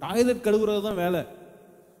டாய்லெட் கழுவுறது தான் வேலை.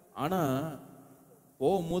 ஆனா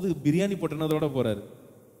போகும்போது பிரியாணி பொட்டினதோட போறாரு.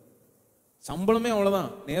 சம்பளமே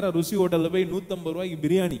அவ்வளவுதான். நேரா ருசி ஹோட்டல்ல போய் 150 ரூபாய்க்கு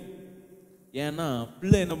பிரியாணி. ஏன்னா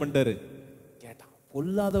பிள்ளை என்ன பண்ணிட்டாரு, கேட்டான்.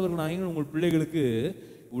 பொல்லாதவர்கள் நாங்கள் உங்கள் பிள்ளைகளுக்கு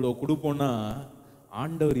இவ்வளவு கொடுப்போம்னா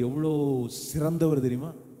ஆண்டவர் எவ்வளோ சிறந்தவர்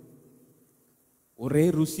தெரியுமா? ஒரே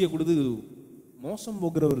ருசியை கொடுத்து மோசம்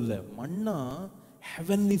போக்குறவர் இல்லை. மண்ணா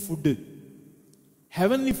ஹெவன்லி ஃபுட்டு.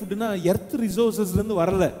 ஹெவன்லி ஃபுட்டுனா எர்த் ரிசோர்சஸ்ல இருந்து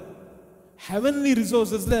வரல. ஹெவன்லி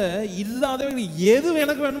ரிசோர்சஸ்ல இல்லாதவங்க எது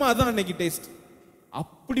எனக்கு வேணுமோ அதான் அன்னைக்கு டேஸ்ட்.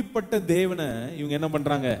 அப்படிப்பட்ட தேவனை இவங்க என்ன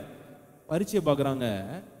பண்றாங்க, பரிச்சை பார்க்கறாங்க.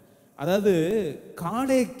 அதாவது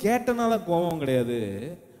காடையை கேட்டனால கோபம் கிடையாது,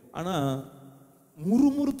 ஆனா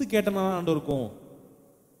முறுமுறுத்து கேட்டனால ஆண்டவர் கோபம்.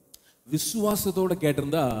 விசுவாசத்தோட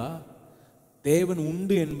கேட்டிருந்தா தேவன்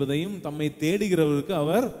உண்டு என்பதையும் தம்மை தேடுகிறவருக்கு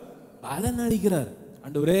அவர் பலன் அளிக்கிறார்.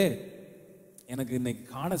 ஆண்டவரே எனக்கு இன்னைக்கு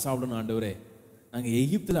காடை சாப்பிடணும் ஆண்டவரே, நாங்க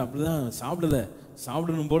எகிப்துல அப்படிதான்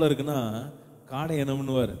சாப்பிடணும் போல இருக்குன்னா காடை என்ன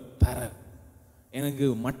பண்ணுவார், தர. எனக்கு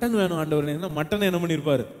மட்டன் வேணும் ஆண்டவர், என்ன மட்டன் என்ன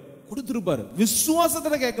பண்ணிருப்பாரு, கொடுத்துருப்பாரு.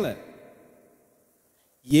 விசுவாசத்துல கேட்கல.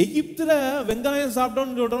 எகிப்துல வெங்காயம்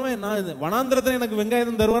சாப்பிட்டோம்னு சொல்றவன் நான் வனாந்திரத்துல எனக்கு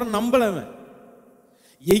வெங்காயம் தருவாரு நம்பலவன்.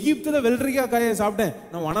 எகிப்துல வெள்ளரிக்காய் காயை சாப்பிட்டேன்,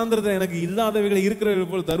 நான் வனாந்திரத்துல எனக்கு இல்லாதவைகளை இருக்கிற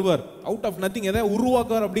போல தருவார். அவுட் ஆஃப் நத்திங் எதாவது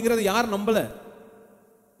உருவாக்குவார் அப்படிங்கறது யார் நம்பல?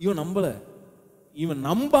 இவன் நம்பல. இவன்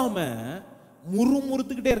நம்பாம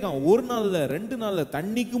முறுமுறுத்துக்கிட்டே இருக்கான். ஒரு நாள்ல 2 நாள்ல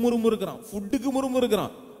தண்ணிக்கு முறுமுறுக்கிறான், ஃபுட்டுக்கு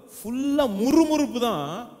முறுமுறுக்கிறான். ஃபுல்லா முறுமுறுப்பு தான்.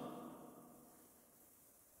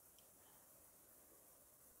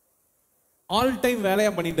 ஆல் டைம்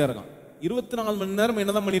வேலையா பண்ணிட்டே இருக்கான். 24 மணி நேரம்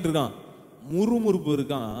என்னதான் பண்ணிட்டு இருக்கான், முறுமுறுப்பு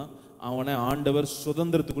இருக்கான். அவனை ஆண்டவர்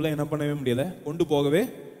சுதந்திரத்துக்குள்ள என்ன பண்ணவே முடியல, கொண்டு போகவே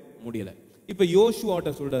முடியல. இப்ப யோசுவாட்ட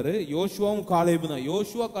சொல்றாரு. யோசுவாவும் காலேபு தான்.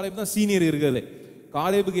 யோசுவா காலேபு தான் சீனியர் இருக்குது.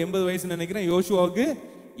 காலேபுக்கு 80 வயசு நினைக்கிறேன், யோசுவாவுக்கு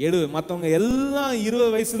 70. மற்றவங்க எல்லாம் 20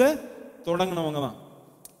 வயசுல தொடங்கினவங்க தான்.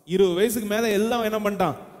 20 வயசுக்கு மேல எல்லாம் என்ன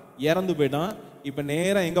பண்ணிட்டான், இறந்து போயிட்டான். இப்ப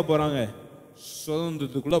நேரம் எங்க போறாங்க,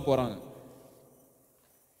 சுதந்திரத்துக்குள்ள போறாங்க.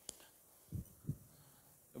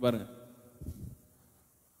 பாருங்க,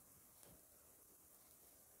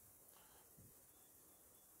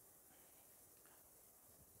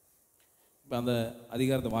 இப்ப அந்த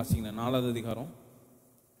அதிகாரத்தை வாசிங்க. 4வது அதிகாரம்,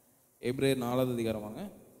 எபிரேயர் 4வது அதிகாரம் வாங்க.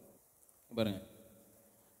 பாருங்க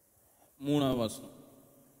 3வது வசனம்.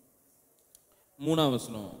 3வது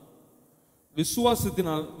வசனம்,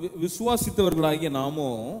 விசுவாசித்தவர்களாகிய நாமோ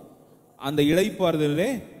அந்த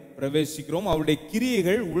இளைப்பாறுதலிலே பிரவேசிக்கிறோம். அவருடைய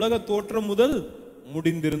கிரியைகள் உலக தோற்றம் முதல்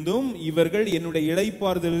முடிந்திருந்தும் இவர்கள் என்னுடைய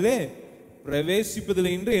இளைப்பாறுதலிலே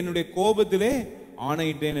பிரவேசிப்பதில்லை என்று என்னுடைய கோபத்திலே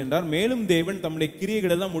ஆணையிட்டேன் என்றார். மேலும் தேவன் தம்முடைய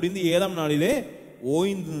கிரியைகள் எல்லாம் முடிந்து 7ஆம் நாளிலே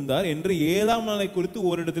ஓய்ந்திருந்தார் என்று 7ஆம் நாளை குறித்து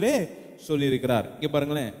ஒரு இடத்திலே சொல்லியிருக்கிறார். இங்க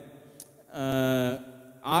பாருங்களேன்,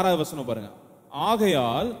 6வது வசனம் பாருங்க.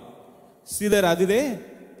 ஆகையால் சிலர் அதிலே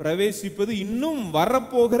பிரவேசிப்பது இன்னும்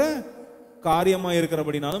வரப்போகிற காரியமா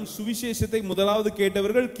இருக்கிறபடினாலும் சுவிசேஷத்தை முதலாவது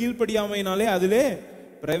கேட்டவர்கள் கீழ்ப்படியாமையினாலே அதிலே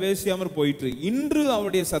பிரவேசியாமற் போயிற்று. இன்று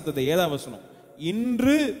அவருடைய சத்தத்தை, 7வது வசனம்,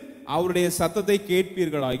 இன்று அவருடைய சத்தத்தை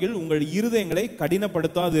கேட்பீர்களாகில் உங்கள் இருதயங்களை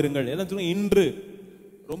கடினப்படுத்தாதிருங்கள். எல்லாம் சொல்லுங்க, இன்று.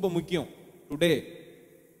 ரொம்ப முக்கியம். டுடே.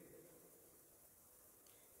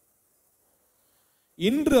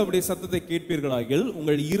 இன்று அவருடைய சத்தத்தை கேட்பீர்களாகில்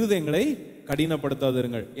உங்கள் இருதயங்களை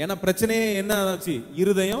கடினப்படுத்தாதிருங்கள். ஏன்னா பிரச்சனையே என்ன ஆச்சு?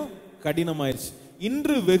 இருதயம் கடினமாயிருச்சு.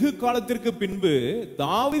 இன்று வெகு காலத்திற்கு பின்பு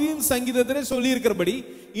தாவீதின் சங்கீதத்திலே சொல்லி இருக்கிறபடி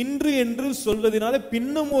இன்று என்று சொல்வதனால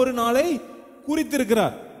பின்னும் ஒரு நாளை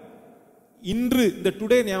குறித்திருக்கிறார். இன்று, இந்த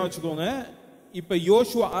டுடே ஞாபகம் வச்சுக்கோங்க. இப்ப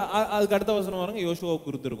யோசுவா, அதுக்கு அடுத்த வசனம் வாங்க, யோசுவா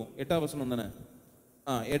குறித்திருக்கும். 8வது வசனம் தானே?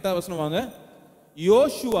 8வது வசனம் வாங்க.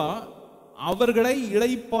 யோசுவா அவர்களை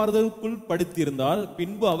இளைப்பாறுதலுக்குள் படுத்தியிருந்தால்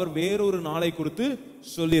பின்பு அவர் வேறொரு நாளை குறித்து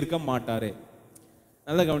சொல்லியிருக்க மாட்டாரே.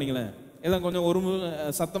 நல்லா கவனிங்களேன். எல்லாம் கொஞ்சம் ஒரு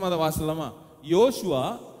சத்தமாக வாசலாமா? யோசுவா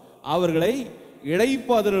அவர்களை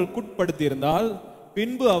இளைப்பாறுதலுக்குட்படுத்தியிருந்தால்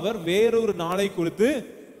பின்பு அவர் வேறொரு நாளை குறித்து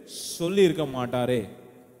சொல்லி இருக்க மாட்டாரே.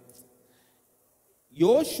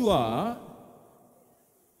 யோசுவா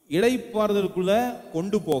இளைப்பாறுதலுக்குள்ள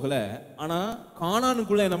கொண்டு போகல, ஆனா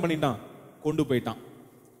கானானுக்குள்ள என்ன பண்ணிட்டான்? கொண்டு போயிட்டான்.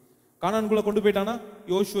 கானானுக்குள்ள கொண்டு போயிட்டானா?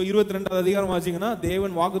 யோசுவா 22வது அதிகாரம் வாசிங்கன்னா,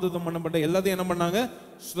 தேவன் வாக்குத்தத்தம் பண்ணப்பட்ட எல்லாத்தையும் என்ன பண்ணாங்க?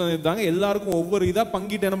 சுதந்திரித்தாங்க. எல்லாருக்கும் ஒவ்வொரு இதா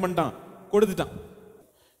பங்கிட்டு என்ன பண்ணிட்டான்? கொடுத்துட்டான்.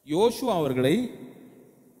 யோசுவா அவர்களை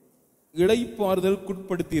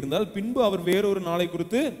இளைப்பாறுதலுக்குட்படுத்தி இருந்தால் பின்பு அவர் வேறொரு நாளை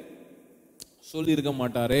குறித்து சொல்லி இருக்க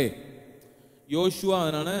மாட்டாரே. யோசுவா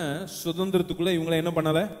அதனால சுதந்திரத்துக்குள்ள இவங்களை என்ன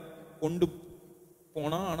பண்ணல? கொண்டு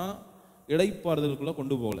போனா, ஆனா இளைப்பாறுதலுக்குள்ள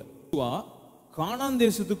கொண்டு போகல. யோசுவா கானான்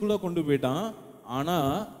தேசத்துக்குள்ள கொண்டு போயிட்டான், ஆனா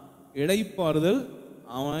இளைப்பாறுதல்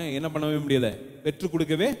அவன் என்ன பண்ணவே முடியல, பெற்றுக்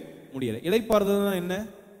கொடுக்கவே முடியல. இளைப்பாறுதல் என்ன?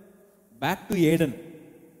 Back to Aden.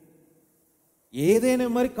 ஏதேன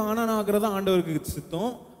மாதிரி கானான் ஆகிறதா ஆண்டவருக்கு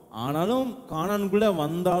சித்தம். ஆனாலும் கானானுக்குள்ள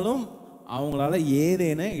வந்தாலும் அவங்களால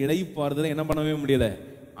ஏதேன இளைப்பாறுதலை என்ன பண்ணவே முடியல,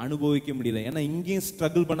 அனுபவிக்க முடியல. ஏன்னா இங்கேயும்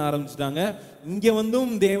ஸ்ட்ரகிள் பண்ண ஆரம்பிச்சுட்டாங்க. இங்க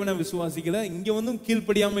வந்தும் தேவனை விசுவாசிக்கல, இங்க வந்தும்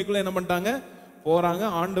கீழ்ப்படியாமைக்குள்ள என்ன பண்ணிட்டாங்க? போறாங்க.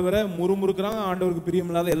 ஆண்டவரை முறுமுறுக்குறாங்க. ஆண்டவருக்கு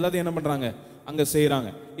பிரியமில்லாத எல்லாத்தையும் என்ன பண்றாங்க? அங்க செய்யறாங்க.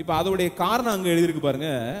 இப்ப அதோடைய காரணம் அங்க எழுதியிருக்கு பாருங்க.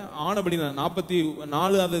 ஆனபடினா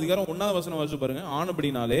 44வது அதிகாரம் 1வது வசனம் வாசிச்சு பாருங்க.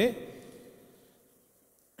 ஆனபடினாலே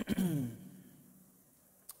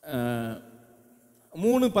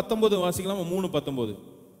 3:19 வாசிக்கலாம். 3:19.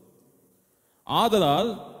 ஆதலால்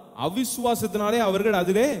அவிசுவாசத்தினாலே அவர்கள்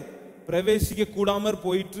அதிலே பிரவேசிக்க கூடாமற்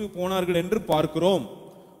போனார்கள் என்று பார்க்கிறோம்.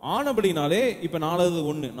 ஆனபடினாலே இப்ப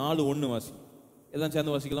 4:1 வாசி. எல்லாம்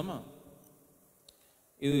சேர்ந்து வாசிக்கலாமா?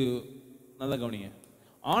 இது நல்லா கவனிங்க.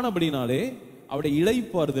 ஆனபடினாலே அவருடைய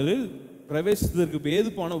இளைப்பாறுதலில் பிரவேசித்ததற்கு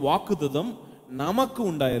ஏதுவான வாக்குத்தத்தம் நமக்கு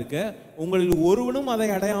உண்டாயிருக்க உங்களில் ஒருவனும் அதை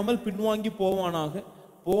அடையாமல் பின்வாங்கி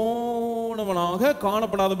போனவனாக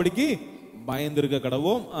காணப்படாதபடிக்கு பயந்திருக்க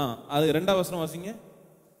கடவோம். அது 2வது வசனம் வாசிங்க.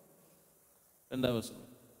 2வது வசனம்.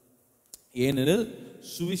 ஏனெனில்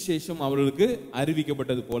சுவிசேஷம் அவர்களுக்கு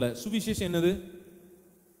அறிவிக்கப்பட்டது போல. சுவிசேஷம் என்னது?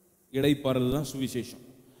 இளைப்பாறுதல் தான் சுவிசேஷம்.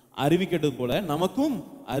 அறிவிக்கப்பட்டது போல நமக்கும்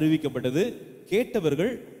அறிவிக்கப்பட்டது.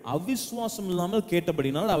 கேட்டவர்கள் அவிசுவாசம் இல்லாமல்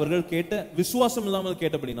கேட்டபடினால் அவர்கள் விசுவாசம் இல்லாமல்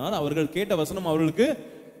கேட்டபடினால் அவர்கள் கேட்ட வசனம் அவர்களுக்கு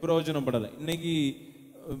பிரயோஜனப்படலை. இன்னைக்கு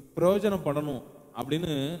பிரயோஜனப்படணும்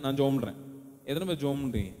அப்படின்னு நான் ஜெபம் பண்றேன். எத்தனை பேர் ஜெபம்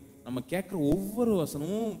பண்றீங்க? நம்ம கேட்குற ஒவ்வொரு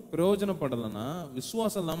வசனமும் பிரயோஜனப்படலைன்னா,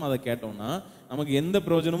 விசுவாசம் இல்லாமல் அதை கேட்டோம்னா நமக்கு எந்த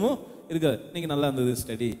பிரயோஜனமும் இருக்காது. இன்னைக்கு நல்லா இருந்தது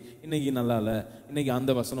ஸ்டடி, இன்னைக்கு நல்லா இல்லை, இன்னைக்கு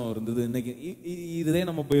அந்த வசனம் இருந்தது, இன்னைக்கு இதுலேயே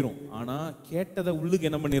நம்ம போயிடும். ஆனால் கேட்டதை உள்ளுக்கு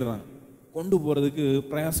என்ன பண்ணிடுறாங்க? கொண்டு போகிறதுக்கு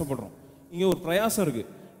பிரயாசப்படுறோம். இங்கே ஒரு பிரயாசம் இருக்கு.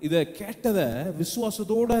 இதை கேட்டதை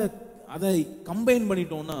விசுவாசத்தோட அதை கம்பைன்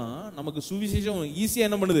பண்ணிட்டோம்னா நமக்கு சுவிசேஷம் ஈஸியாக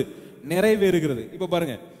என்ன பண்ணுது? நிறைவேறுகிறது. இப்போ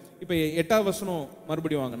பாருங்க, இப்போ 8வது வசனம்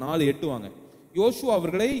மறுபடியும் வாங்க. 4:8 வாங்க. யோசுவா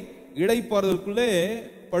அவர்களை இளைப்பாறுதலுக்குள்ளே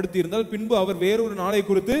படுத்தி இருந்தால் பின்பு அவர் வேறொரு நாளை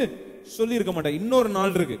குறித்து சொல்லி இருக்க மாட்டார். இன்னொரு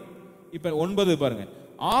நாள் இருக்கு. இப்ப 9 பாருங்க.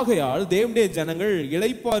 ஆகையால் தேவனுடைய ஜனங்கள்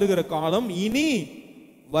இளைப்பாறுகிற காலம் இனி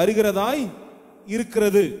வருகிறதாய்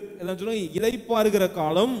இருக்கிறது. எல்லாம் சொல்லுங்க, இளைப்பாறுகிற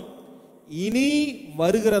காலம் இனி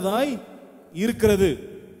வருகிறதாய் இருக்கிறது.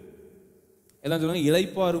 எல்லாம் சொல்லுங்க,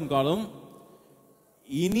 இளைப்பாறும் காலம்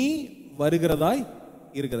இனி வருகிறதாய்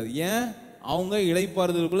இருக்கிறது. ஏன்? அவங்க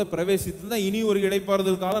இளைப்பாறுதலுக்குள்ள பிரவேசித்து இனி ஒரு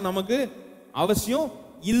இளைப்பாறுதல் காலம் நமக்கு அவசியம்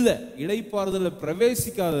இல்லை. இளைப்பாறுதல்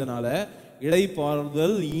பிரவேசிக்காததுனால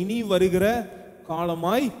இளைப்பாறுதல் இனி வருகிற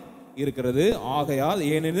காலமாய் இருக்கிறது. ஆகையால்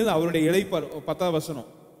ஏனெனில் அவருடைய 10வது வசனம்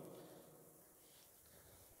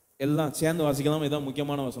எல்லாம் சேர்ந்து வாசிக்கலாம். இதுதான்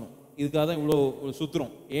முக்கியமான வசனம். இதுக்காக தான் இவ்வளோ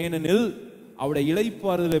சுத்திரம். ஏனெனில் அவருடைய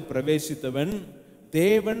இளைப்பாறுதலை பிரவேசித்தவன்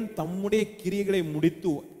தேவன் தம்முடைய கிரியைகளை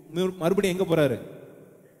முடித்து மறுபடியும் எங்க போறாரு?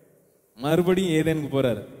 மறுபடியும் ஏதேனுக்கு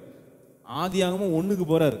போறாரு. ஆதியாகமம் 1க்கு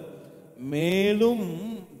போறாரு. மேலும்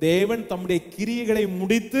தேவன் தம்முடைய கிரியைகளை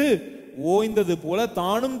முடித்து ஓய்ந்தது போல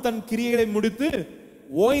தானும் தன் கிரியைகளை முடித்து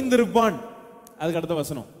ஓய்ந்திருப்பான். அதுக்கு அடுத்த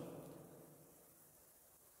வசனம்.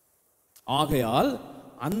 ஆகையால்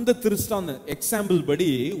அந்த திருஷ்டாந்த எக்ஸாம்பிள் படி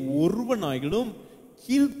ஒருவனாயிலும்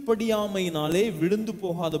கீழ்ப்படியாமையினாலே விழுந்து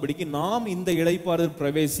போகாதபடிக்கு நாம் இந்த இளைப்பாறுதல்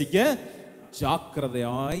பிரவேசிக்க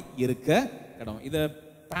ஜாக்கிரதையாய் இருக்க கடமை. இத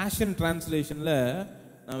பேஷன் டிரான்ஸ்லேஷன்ல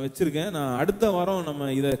நான் வச்சிருக்கேன். நான் அடுத்த வாரம் நம்ம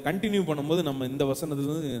இதை கண்டினியூ பண்ணும்போது நம்ம இந்த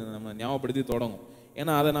வசனத்திலிருந்து நம்ம ஞாபகப்படுத்தி தொடங்கும்.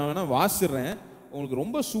 ஏன்னா அதை நான் வேணா வாசிடுறேன். உங்களுக்கு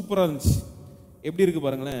ரொம்ப சூப்பரா இருந்துச்சு. எப்படி இருக்கு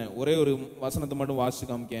பாருங்களேன். ஒரே ஒரு வசனத்தை மட்டும் வாசிச்சு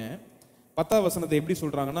காமிக்கேன். 10வது வசனத்தை எப்படி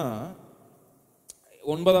சொல்றாங்கன்னா,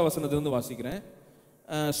 9வது வசனத்திலிருந்து வாசிக்கிறேன்.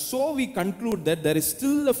 So we conclude that there is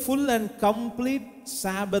still a full and complete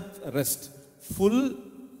Sabbath rest. Full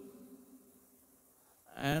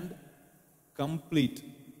and complete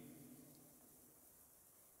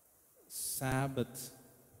Sabbath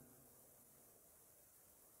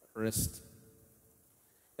rest.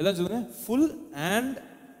 எல்லாம் சொல்லுங்க. Full and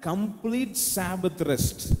complete Sabbath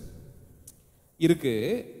rest இருக்கு.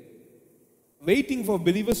 Waiting for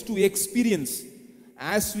believers to experience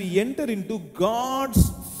as we enter into God's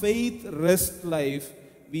faith rest life.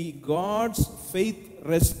 God's faith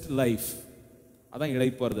rest life. அதான்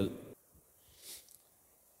இளைப்பாறுதல்.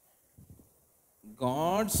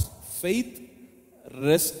 God's faith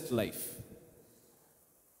rest life.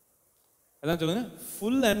 எல்லாம் சொல்லுங்க.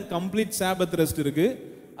 full and complete Sabbath rest இருக்கு.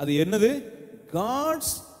 அது என்னது? God's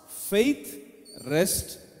faith rest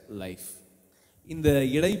life. இந்த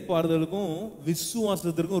இளைப்பாறுதலுக்கும்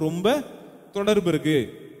விசுவாசத்திற்கும் ரொம்ப தொடர்பு இருக்கு.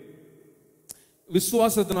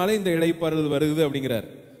 விசுவாசத்தினாலே இந்த இளைப்பாறுதல் வருது அப்படிங்கிறார்.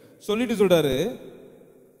 சொல்லிட்டு சொல்றாரு.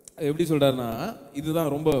 எப்படி சொல்றாருன்னா,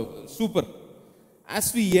 இதுதான் ரொம்ப super. As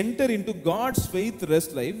we enter into God's faith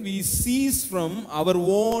rest life, we cease from our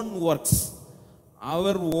own works.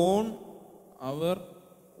 Our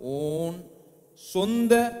own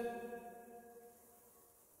சொந்த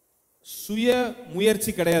சுய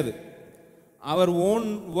முயற்சி கிடையாது. our own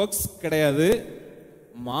works கிடையாது.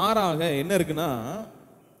 மாறாக என்ன இருக்குன்னா,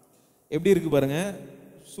 எப்படி இருக்கு பாருங்க.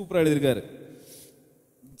 சூப்பரா எழுதியிருக்காரு.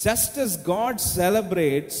 Just as God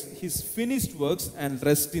celebrates his finished works and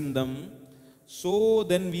rest in them, so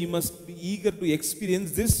then we must be eager to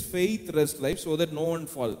experience this faith rest life so that no one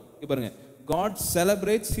fall. பாருங்க. God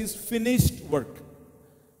celebrates his finished work.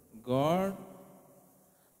 God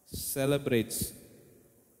celebrates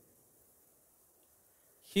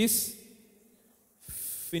his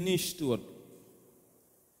finished work.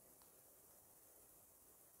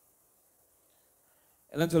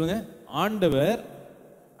 எல்லாம் சொல்லுங்க. ஆண்டவர்,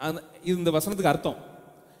 இந்த வசனத்துக்கு அர்த்தம்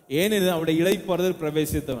ஏனெனில் அவருடைய இளைப்பாறுதல்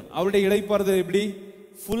பிரவேசித்தவன். அவருடைய இளைப்பாறுதல் எப்படி?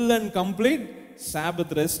 Full and complete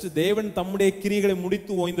சாபத் rest. தேவன் தம்முடைய கிரியைகளை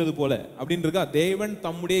முடித்து ஓய்ந்தது போல அப்படின்னு இருக்கா. தேவன்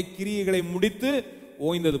தம்முடைய கிரியைகளை முடித்து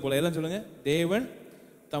ஓய்ந்தது போல. எல்லாம் சொல்லுங்க. தேவன்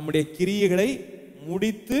தம்முடைய கிரியைகளை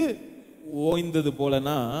முடித்து ஓய்ந்தது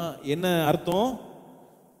போலனா என்ன அர்த்தம்?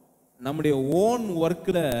 நம்முடைய ஓன்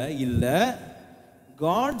ஒர்க்ல இல்ல.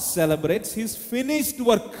 God celebrates his finished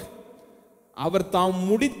work. அவர் தாம்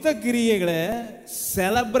முடித்த கிரியைகளை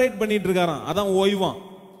செலிப்ரேட் பண்ணிட்டு இருக்காராம். அதான் ஓய்வான்.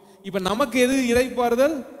 இப்ப நமக்கு எது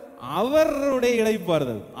இளைப்பாறுதல்? அவருடைய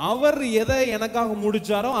இளைப்பாறுதல். அவர் எதை எனக்காக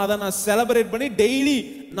முடிச்சாரோ அதை நான் செலிப்ரேட் பண்ணி டெய்லி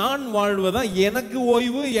நான் வாழ்வதான் எனக்கு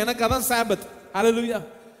ஓய்வு. எனக்கு அதான் சாபத். ஹல்லேலூயா.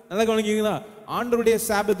 நல்லா கவனிக்கிறீங்களா? ஆண்டவருடைய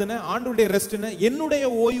சாபத் என்ன? ஆண்டவருடைய ரெஸ்ட் என்ன? என்னுடைய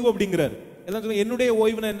ஓய்வு அப்படிங்கிறார். எல்லாம் சொல்லுங்க. என்னுடைய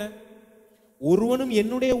ஓய்வுனா என்ன? ஒருவனும்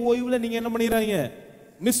என்னுடைய ஓய்வுல நீங்க என்ன பண்ணிடுறாங்க?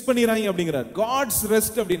 மிஸ் பண்ணிடுறாங்க அப்படிங்கிறார். காட்ஸ்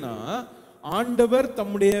ரெஸ்ட் அப்படின்னா ஆண்டவர்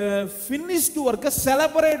தம்முடைய finished work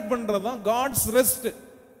செலிப்ரேட் பண்றதுதான் காட்ஸ் ரெஸ்ட்.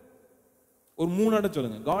 ஒரு 3 ஆட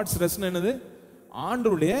சொல்லுங்க. காட்ஸ் ரெஸ்ட் என்னது?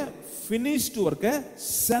 ஆண்டவருடைய finished work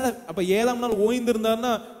அப்ப 7ஆம் நாள்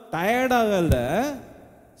ஓய்ந்திருந்தாருன்னா டயர்டாகல,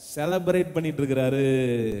 செலிப்ரேட் பண்ணிட்டு இருக்கிறாரு.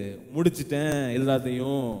 முடிச்சிட்டேன்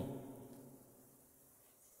எல்லாத்தையும்.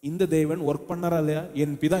 இந்த தேவன் ஒர்க் பண்ணாரா இல்லையா?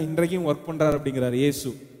 என் பிதா இன்றைக்கும் ஒர்க் பண்றாரு அப்படிங்கிறார் இயேசு.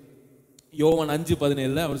 யோவான்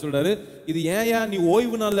 5:17 அவர் சொல்றாரு, இது ஏயா நீ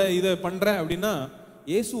ஓய்வு நாள்ல இதை பண்ற அப்படின்னா,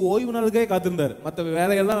 இயேசு ஓய்வு நாளுக்கே காத்திருந்தார். மற்ற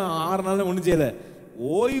வேலைகள்லாம் 6 நாள்ல ஒண்ணு செய்யல.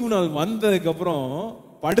 ஓய்வு நாள் வந்ததுக்கு அப்புறம்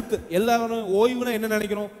படுத்து, எல்லாரும் ஓய்வுனா என்ன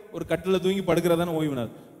நினைக்கிறோம்? ஒரு கட்டில தூங்கி படுக்கிறதான ஓய்வு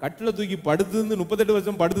நாள். கட்டில தூக்கி படுத்து 38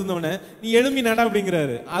 வருஷம் படுத்திருந்தவன நீ எழும்பி நட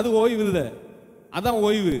அப்படிங்கிறாரு. அது ஓய்வு இல்லை. அதான்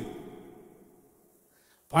ஓய்வு.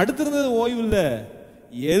 படுத்திருந்தது ஓய்வு இல்லை.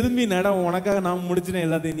 எதுமி நட, உனக்காக நான் முடிச்சினேன்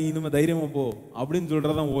எல்லாத்தையும், நீ இனிமே தைரியமா போ அப்படின்னு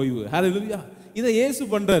சொல்றதான் ஓய்வு. ஹல்லேலூயா. இதை இயேசு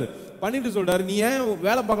பண்றாரு. பண்ணிட்டு சொல்றாரு, நீ ஏன்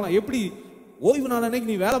வேலை பார்க்கலாம்? எப்படி ஓய்வு நாள்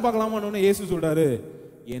அன்னைக்கு நீ வேலை பார்க்கலாமான்னு இயேசு சொல்றாரு,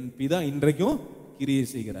 என் பிதா இன்றைக்கும் கிரியை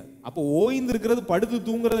செய்கிறார். அப்போ ஓய்ந்து இருக்கிறது படுத்து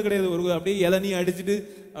தூங்குறது கிடையாது. ஒரு அப்படியே இளநீ அடிச்சுட்டு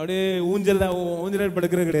அப்படியே ஊஞ்சல்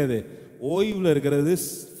படுக்கிறது கிடையாது. ஓய்வுல இருக்கிறது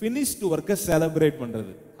ஃபினிஷ்டு ஒர்க்கை செலிப்ரேட்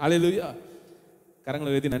பண்றது. ஹல்லேலூயா.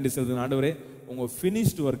 கரங்களை வைத்து நன்றி செலுத்துங்க. ஆண்டவரே, உங்க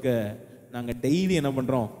ஃபினிஷ்டு ஒர்க்கை நாங்க டெய்லி என்ன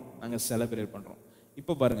பண்றோம்? நாங்க செலிப்ரேட் பண்றோம்.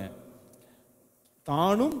 இப்ப பாருங்க,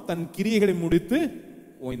 தானும் தன் கிரியைகளை முடித்து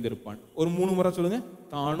ஓய்ந்திருப்பான். ஒரு 3 முறை சொல்லுங்க.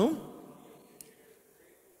 தானும்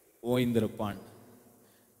ஓய்ந்திருப்பான்.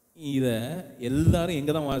 இத எல்லாரும்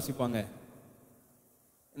எங்க தான் வாசிப்பாங்க?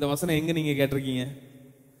 இந்த வசனம் எங்க நீங்க கேட்டிருக்கீங்க?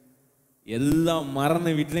 எல்லா மரண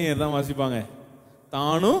வீட்லயும் எதான் வாசிப்பாங்க?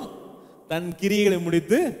 தானும் தன் கிரியைகளை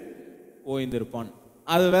முடித்து ஓய்ந்திருப்பான்.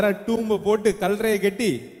 அது வேற டூம்ப போட்டு கல்றையை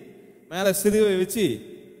கட்டி மேல சிறுவை வச்சு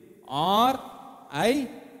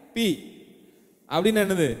RIP அப்படின்னு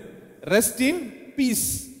என்னது? Rest in peace.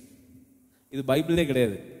 இது பைபிளே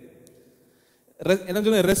கிடையாது. என்ன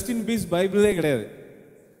சொல்ல? ரெஸ்ட் இன் பீஸ் பைபிளே கிடையாது.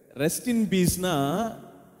 Rest in பீஸ்னா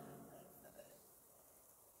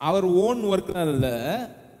our own work இல்ல.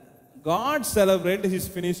 God celebrate his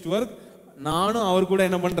finished work. நானும் அவர் கூட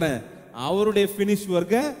என்ன பண்றேன்? அவருடைய ஃபினிஷ்ட்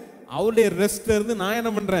ஒர்க்கை அவருடைய ரெஸ்ட்ல இருந்து நான்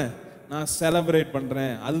என்ன பண்றேன்? நான் செலிப்ரேட்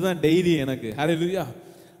பண்றேன். அதுதான் டெய்லி எனக்கு. ஹல்லேலூயா.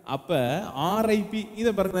 அப்ப RIP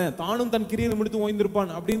இதை பாருங்க, தானும் தன் கிரியையை முடித்து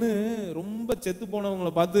ஓய்ந்திருப்பான் அப்படின்னு ரொம்ப செத்து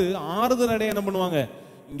போனவங்களை பார்த்து ஆறுதல் அடைய என்ன பண்ணுவாங்க?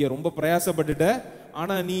 இங்க ரொம்ப பிரயாசப்பட்டுட்ட,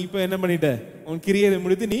 ஆனா நீ இப்ப என்ன பண்ணிட்ட? உன் கிரியையை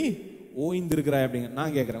முடித்து நீ ஓய்ந்திருக்கிறாய் அப்படிங்க.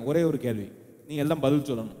 நான் கேட்கிறேன் ஒரே ஒரு கேள்வி, நீங்க எல்லாம் பதில்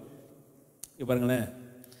சொல்லணும். இப்ப பாருங்களேன்,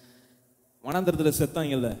 வனாந்தரத்துல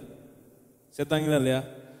செத்தாங்களா இல்லையா?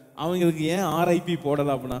 அவங்களுக்கு ஏன் RIP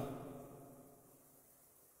போடலாம் அப்படின்னா?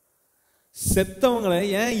 செத்தவங்களை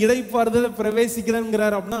ஏன் இளைப்பாறுதல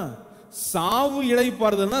பிரவேசிக்கிறேங்கிறாரு அப்படின்னா, சாவு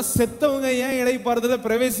இளைப்பாறுதல்னா செத்தவங்க ஏன் இளைப்பாறுதல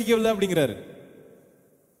பிரவேசிக்கவில்லை அப்படிங்கிறாரு.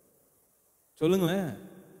 சொல்லுங்களேன்.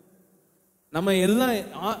 நம்ம எல்லாம்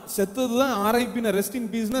செத்ததுதான் RIP, ரெஸ்ட் இன்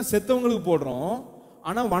பீஸ்னா செத்தவங்களுக்கு போடுறோம்.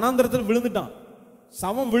 ஆனா வனாந்தரத்தில் விழுந்துட்டான்,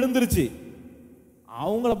 சவம் விழுந்துருச்சு.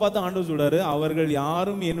 அவங்கள பார்த்து ஆண்டவர் சொல்றாரு, அவர்கள்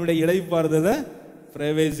யாரும் என்னுடைய இளைப்பாறுதல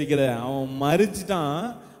பிரவேசிக்கல. அவன் மரிச்சிட்டான்,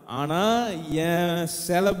 ஆனா என்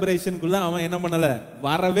செலிப்ரேஷனுக்குள்ள அவன் என்ன பண்ணல?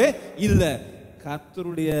 வரவே இல்லை.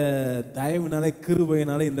 கர்த்தருடைய தயவுனால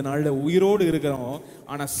கிருபையினால இந்த நாள்ல உயிரோடு இருக்கிறோம்.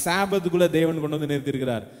 ஆனா சாபத்துக்குள்ள தேவன் கொண்டு வந்து நிறுத்தி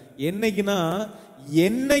இருக்கிறார். என்னைக்குன்னா,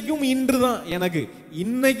 என்னைக்கும் இன்றுதான் எனக்கு.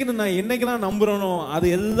 இன்னைக்குன்னு நான் என்னைக்குதான் நம்புறேனோ அது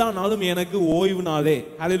எல்லா நாளும் எனக்கு ஓய்வு நாளே.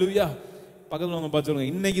 ஹல்லேலூயா. பக்கத்துல அவங்க பார்த்து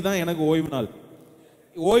சொல்லுங்க, இன்னைக்கு தான் எனக்கு ஓய்வு நாள்.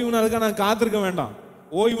 ஓய்வு நாளுக்காக நான் காத்திருக்க வேண்டாம்.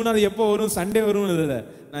 ஓய்வு நாள் எப்போ வரும்? சண்டே வரும் இல்லை.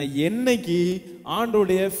 நான் என்னைக்கு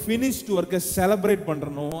ஆண்டோடைய ஃபினிஷ்டு ஒர்க்கை செலிப்ரேட்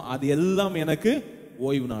பண்றனோ அது எல்லாம் எனக்கு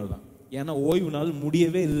ஓய்வு நாள் தான். ஏன்னா ஓய்வு நாள்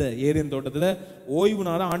முடியவே இல்லை. ஏதேன் தோட்டத்துல ஓய்வு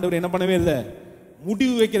நாள் ஆண்டவர் என்ன பண்ணவே இல்லை,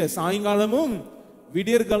 முடிவு வைக்கல. சாயங்காலமும்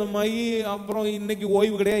விடியற்காலமாகி அப்புறம் இன்னைக்கு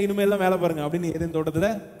ஓய்வு கிடையாது, இனிமேல் எல்லாம் வேலை பாருங்க அப்படின்னு ஏதேன் தோட்டத்துல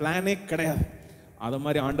பிளானே கிடையாது. அத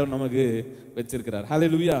மாதிரி ஆண்டவர் நமக்கு வச்சிருக்கிறார்.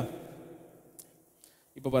 ஹல்லேலூயா.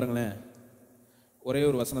 இப்ப பாருங்களேன், ஒரே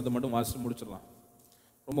ஒரு வசனத்தை மட்டும் வாசிச்சு முடிச்சிடலாம்.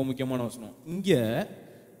 ரொம்ப முக்கியமான வசனம். இங்க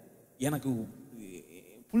எனக்கு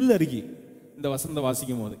புல்லரிக்கி இந்த வசனத்தை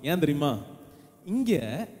வாசிக்கும் போது. ஏன் தெரியுமா? இங்க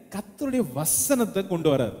கர்த்தருடைய வசனத்தை கொண்டு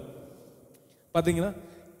வரார். பாத்தீங்களா?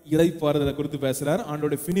 இளைப்பாறுதலை குறித்து பேசுறார்,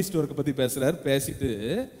 ஆண்டோட ஃபினிஷ்ட் ஒர்க்கை பத்தி பேசுறார். பேசிட்டு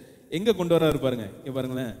எங்க கொண்டு வராரு பாருங்க. இங்க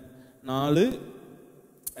பாருங்களேன்,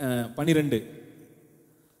 4:12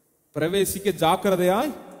 பிரவேசிக்க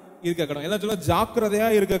ஜாக்கிரதையாய் இருக்க கடவும். எல்லாம் சொல்ல ஜாக்கிரதையா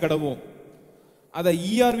இருக்க கடவும். அதை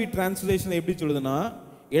ERV டிரான்ஸ்லேஷன் எப்படி சொல்லுதுன்னா,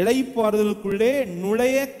 இளைப்பாறுதலுக்குள்ளே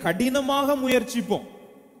நுழைய கடினமாக முயற்சிப்போம்.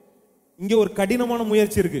 இங்க ஒரு கடினமான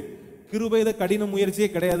முயற்சி இருக்கு. கிருபையில கடின முயற்சியே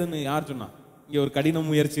கிடையாதுன்னு யார் சொன்னா? இங்க ஒரு கடின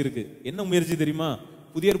முயற்சி இருக்கு. என்ன முயற்சி தெரியுமா?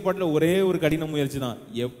 புதிய ஏற்பாட்டுல ஒரே ஒரு கடின முயற்சி தான்.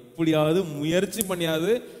 எப்படியாவது முயற்சி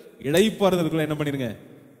பண்ணியாவது இளைப்பாறுதலுக்குள்ள என்ன பண்ணிருங்க,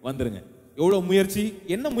 வந்துருங்க. எவ்வளவு முயற்சி?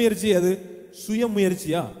 என்ன முயற்சி அது? சுய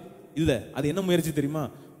முயற்சியா? இல்ல. அது என்ன முயற்சி தெரியுமா?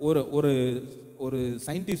 ஒரு ஒரு ஒரு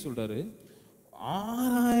சயின்டிஸ்ட் சொல்றாரு,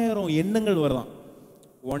 6000 எண்ணங்கள் வருதான்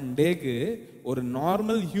ஒன் டேக்கு. ஒரு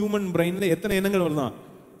நார்மல் ஹியூமன் பிரெயின்ல எத்தனை எண்ணங்கள் வருதான்?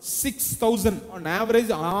 6000 ஆன்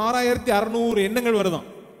ஆவரேஜ் 6600 எண்ணங்கள் வருதான்.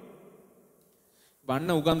 இப்ப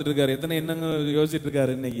அண்ணன் உட்கார்ந்துட்டு இருக்காரு, எத்தனை எண்ணங்கள் யோசிச்சுட்டு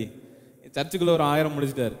இருக்காரு இன்னைக்கு? சர்ச்சுக்குள்ள ஒரு 1000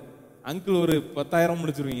 முடிச்சிட்டாரு. அங்கிள் ஒரு 10,000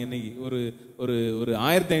 முடிச்சிருவீங்க இன்னைக்கு. ஒரு ஒரு ஒரு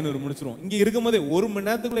 1500 முடிச்சிருவோம். இங்க இருக்கும் போதே 1 மணி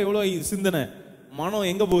நேரத்துக்குள்ள எவ்வளவு சிந்தனை, மனம்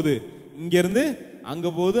எங்க போகுது? இங்க இருந்து அங்க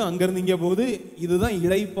போகுது, அங்க இருந்து இங்க போகுது. இதுதான்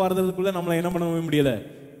இளைப்பாறுதலுக்குள்ள நம்மள என்ன பண்ண முடியல,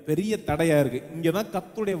 பெரிய தடையா இருக்கு. இங்கதான்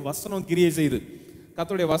கர்த்தருடைய வசனம் கிரியை செய்யுது.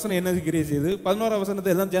 கர்த்தருடைய வசனம் என்ன கிரியை செய்யுது? 11ஆம்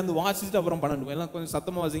வசனத்தை எல்லாம் சேர்ந்து வாசிச்சுட்டு அப்புறம் 12 எல்லாம் கொஞ்சம்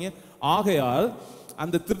சத்தமா வாசிங்க. ஆகையால்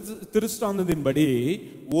அந்த திருஷ்டாந்தத்தின்படி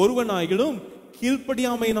ஒருவனாகிலும்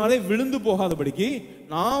கீழ்ப்படியாமையினாலே விழுந்து போகாதபடிக்கு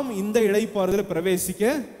நாம் இந்த இளைப்பாறுதலை பிரவேசிக்க.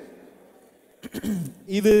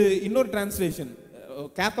 இது இன்னொரு டிரான்ஸ்லேஷன்,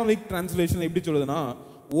 கேத்தலிக் டிரான்ஸ்லேஷன் எப்படி சொல்லுதுன்னா,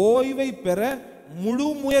 ஓய்வை பெற முழு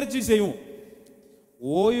முயற்சி செய்வோம்.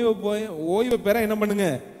 ஓய்வு பெற என்ன பண்ணுங்க,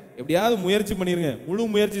 எப்படியாவது முயற்சி பண்ணிருங்க, முழு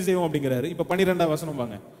முயற்சி செய்வோம் அப்படிங்கிறாரு. இப்ப 12ஆம் வசனம்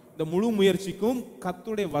பாருங்க. இந்த முழு முயற்சிக்கும்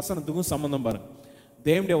கர்த்தருடைய வசனத்துக்கும் சம்பந்தம் பாருங்க.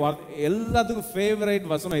 தேவனுடைய வார்த்தை எல்லாத்துக்கும்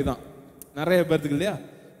ஃபேவரைட் வசனம் இதுதான். நிறைய பேருக்கு இல்லையா,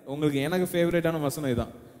 உங்களுக்கு எனக்கு ஃபேவரட்டான வசனம்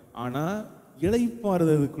இதுதான். ஆனா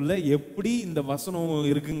இளைப்பாறுதலுக்குள்ள எப்படி இந்த வசனம்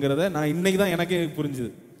இருக்குங்கிறத நான் இன்னைக்கு தான் எனக்கே புரிஞ்சுது.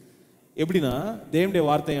 எப்படின்னா, தேவனுடைய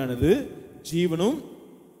வார்த்தையானது ஜீவனும்,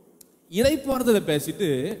 இளைப்பாறுதலை பேசிட்டு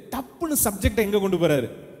டப்புன்னு சப்ஜெக்ட் எங்க கொண்டு போறாரு,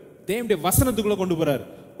 தேவனுடைய வசனத்துக்குள்ள கொண்டு போறாரு.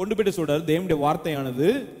 கொண்டு போயிட்டு சொல்றாரு, தேவனுடைய வார்த்தையானது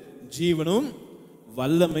ஜீவனும்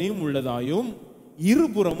வல்லமையும் உள்ளதாயும்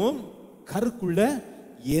இருபுறமும் கருக்குள்ள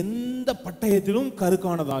எந்த பட்டயத்திலும்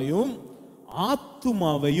கருக்கானதாயும்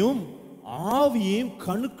ஆத்துமாவையும் ஆவியையும்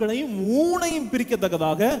கணுக்களையும் ஊனையும்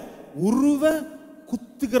பிரிக்கத்தக்கதாக உருவ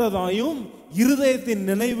குத்துகிறதாயும் இருதயத்தின்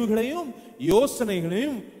நினைவுகளையும்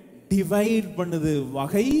யோசனைகளையும் டிவைட் பண்ணுது,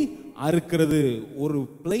 வகை அறுக்கிறது. ஒரு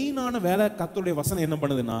பிளைனான வேலை கர்த்தருடைய வசனம் என்ன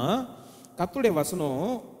பண்ணுதுன்னா, கர்த்தருடைய வசனம்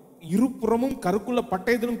இருபுறமும் கருக்குள்ள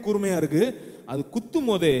பட்டயத்திலும் கூர்மையா இருக்கு. அது குத்தும்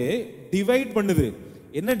போதே டிவைட் பண்ணுது.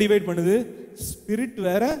 என்ன டிவைட் பண்ணுது? ஸ்பிரிட்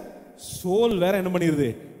வேற சோல் வேற என்ன பண்ணிருது,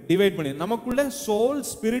 டிவைட் பண்ணி. நமக்குள்ள சோல்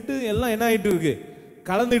ஸ்பிரிட் எல்லாம் என்ன ஆயிட்டு இருக்கு,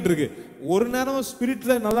 கலந்துட்டு இருக்கு. ஒரு நேரம்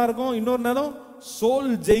ஸ்பிரிட்ல நல்லா இருக்கும், இன்னொரு நேரம் சோல்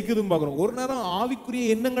ஜெயிக்குதுன்னு பாக்குறோம். ஒரு நேரம் ஆவிக்குரிய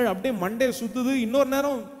எண்ணங்கள் அப்படியே மண்டே சுத்துது, இன்னொரு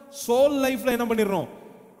நேரம் சோல் லைஃப்ல என்ன பண்ணிடுறோம்,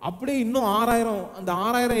 அப்படியே இன்னும் 6000, அந்த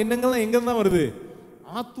 6000 எண்ணங்கள்லாம் எங்க தான் வருது,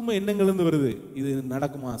 ஆத்தும எண்ணங்கள் இருந்து வருது. இது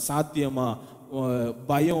நடக்குமா, சாத்தியமா,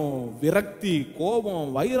 பயம், விரக்தி, கோபம்,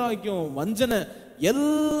 வைராக்கியம், வஞ்சனை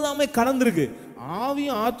எல்லாமே கலந்துருக்கு.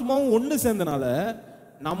 ஆவியும் ஆத்மாவும் ஒண்ணு சேர்ந்தனால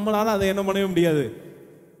நம்மளால அதை என்ன பண்ணவே முடியாது,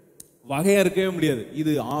 வகையா இருக்கவே முடியாது.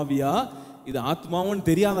 இது ஆவியா இது ஆத்மாவும்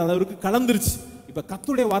தெரியாத அளவுக்கு கலந்துருச்சு. இப்ப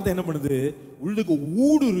கர்த்தருடைய வார்த்தை என்ன பண்ணுது, உள்ளுக்கு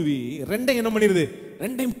ஊடுருவி ரெண்டையும் என்ன பண்ணிருது,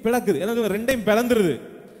 ரெண்டையும் பிளக்குது. என்ன, ரெண்டையும் பிளந்துருது.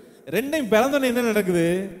 ரெண்டையும் பிளந்தோன்னு என்ன நடக்குது,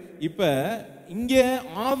 இப்ப இங்க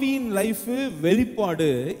ஆவியின் லைஃப் வெளிப்பாடு,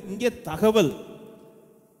 இங்க தகவல்.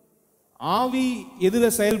 ஆவி எதுல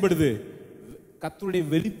செயல்படுது, கர்த்தருடைய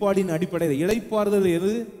வெளிப்பாடின் அடிப்படையில். இளைப்பாறுதல்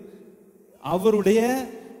எது, அவருடைய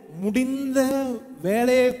முடிந்த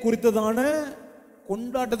வேலையை குறித்ததான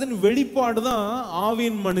கொண்டாட்டத்தின் வெளிப்பாடு தான்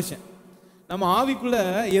ஆவியின் மனுஷன். நம்ம ஆவிக்குள்ள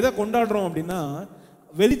எதை கொண்டாடுறோம் அப்படின்னா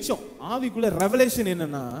வெளிச்சம். ஆவிக்குள்ள ரெவலேஷன்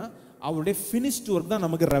என்னன்னா அவருடைய ஃபினிஷ்ட் ஒர்க் தான்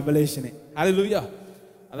நமக்கு ரெவலேஷனே. ஹல்லேலூயா.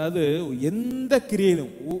 அதாவது எந்த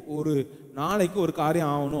கிரியையிலும் ஒரு நாளைக்கு ஒரு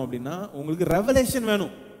காரியம் ஆகணும் அப்படின்னா உங்களுக்கு ரெவலேஷன்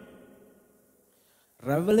வேணும்.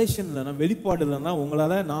 ரெவலேஷன் இல்லைன்னா, வெளிப்பாடு இல்லைன்னா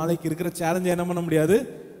உங்களால நாளைக்கு இருக்கிற சேலஞ்சை என்ன பண்ண முடியாது,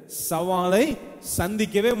 சவாலை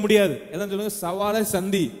சந்திக்கவே முடியாது. எல்லாம் சொல்லுங்க, சவாலை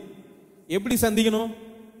சந்தி. எப்படி சந்திக்கணும்,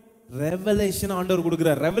 ரெவலேஷன் ஆண்டவர்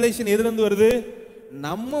கொடுக்கிறார். ரெவலேஷன் எதுல இருந்து வருது,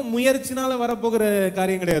 நம்ம முயற்சினால வரப்போகிற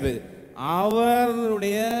காரியம் கிடையாது.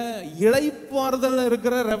 அவருடைய இளைப்பாறுதல்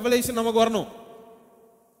இருக்கிற ரெவலேஷன் நமக்கு வரணும்.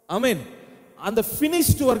 ஆமென். அந்த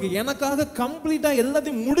ஃபினிஷ்ட் ஒர்க் எனக்காக கம்ப்ளீட்டா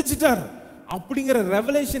எல்லாத்தையும் முடிச்சிட்டார் அப்படிங்கிற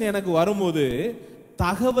ரெவலேஷன் எனக்கு வரும்போது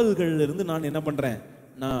தகவல்கள் இருந்து நான் என்ன பண்றேன்,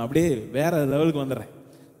 நான் அப்படியே வேற லெவலுக்கு வந்துடுறேன்.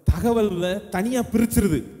 தகவல்ல தனியா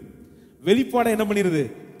பிரிச்சிருது, வெளிப்பாடை என்ன பண்ணிருது,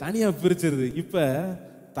 தனியா பிரிச்சிருது. இப்ப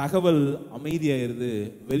தகவல் அமைதியாயிருது,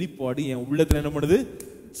 வெளிப்பாடு என் உள்ளத்துல என்ன பண்ணுது,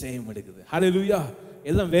 ஜெயம் எடுக்குது. ஹல்லேலூயா.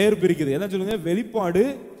 எல்லாம் வேறு பிரிக்குது. என்ன சொல்லுங்க, வெளிப்பாடு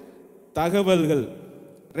தகவல்கள்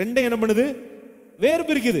ரெண்டையும் என்ன பண்ணுது, வேறு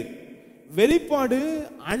பிரிக்குது. வெளிப்பாடு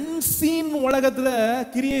அன்சீன் உலகத்துல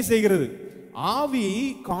கிரியை செய்கிறது. ஆவி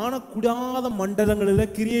காணக்கூடாத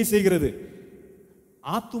மண்டலங்களில் கிரியை செய்கிறது.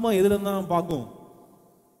 ஆத்துமா எதுல தான் பார்க்கும்,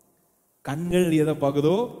 கண்கள் எதை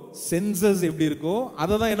பார்க்குதோ, சென்சஸ் எப்படி இருக்கோ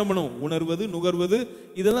அதை தான் என்ன பண்ணும், உணர்வது, நுகர்வது.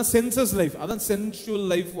 இதெல்லாம் சென்சஸ் லைஃப். அதான் சென்சுவல்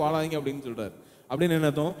லைஃப் வாழாங்க அப்படின்னு சொல்றாரு. அப்படின்னு என்ன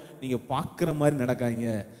அர்த்தம், நீங்க பார்க்குற மாதிரி நடக்காங்க,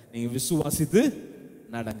 நீங்க விசுவாசித்து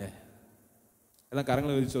நடங்க. எல்லாம்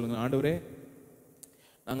கரங்களை வச்சு சொல்லுங்க, ஆண்டவரே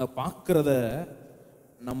நாங்க பார்க்கிறத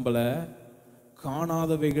நம்மள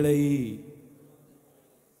காணாதவைகளை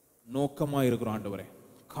நோக்கமா இருக்கிறோம். ஆண்டவரே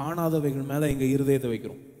காணாதவைகள் மேல எங்க இருதயத்தை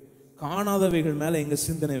வைக்கிறோம், காணாதவைகள் மேல எங்க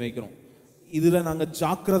சிந்தனை வைக்கிறோம். இதுல நாங்க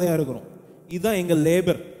ஜாக்கிரதையா இருக்கிறோம். இதுதான் எங்க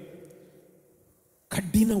லேபர்.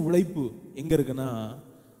 கடின உழைப்பு எங்க இருக்குன்னா,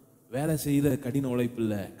 வேலை செய்த கடின உழைப்பு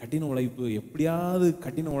இல்ல. கடின உழைப்பு எப்படியாவது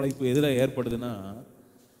கடின உழைப்பு எதுல ஏற்படுதுன்னா,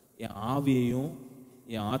 என் ஆவியையும்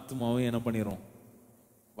என் ஆத்மாவையும் என்ன பண்ணிடும்,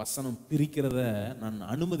 வசனம் பிரிக்கிறத நான்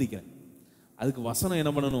அனுமதிக்கிறேன். அதுக்கு வசனம்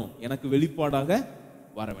என்ன பண்ணணும், எனக்கு வெளிப்பாடாக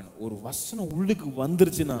வர வேணும். ஒரு வசனம் உள்ளுக்கு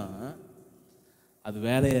வந்துருச்சுன்னா அது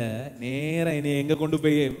வேலைய நேரம் என்னைய எங்க கொண்டு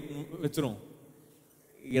போய் வச்சிரும்,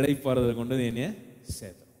 இளைப்பாறுதலை கொண்டு வந்து என்னைய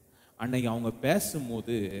சேர்த்துரும். அன்னைக்கு அவங்க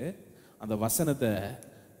பேசும்போது அந்த வசனத்தை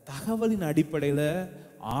தகவலின் அடிப்படையில்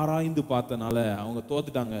ஆராய்ந்து பார்த்தனால அவங்க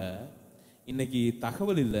தோத்துட்டாங்க. இன்னைக்கு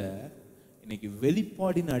தகவல் இல்லை, இன்னைக்கு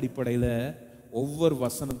வெளிப்பாடின் அடிப்படையில் ஒவ்வொரு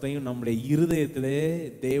வசனத்தையும் நம்முடைய இருதயத்திலே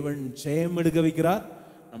தேவன் ஜெயம் எடுக்க வைக்கிறார்.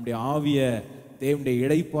 நம்முடைய ஆவிய தேவனுடைய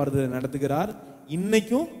இளைப்பாறுதல் நடத்துகிறார்.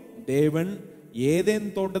 இன்னைக்கும் தேவன் ஏதேன்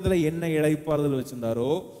தோட்டத்துல என்ன இளைப்பாறுதல் வச்சிருந்தாரோ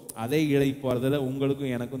அதே இளைப்பாறுதலை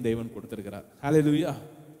உங்களுக்கும் எனக்கும் தேவன் கொடுத்திருக்கிறார். ஹல்லேலூயா,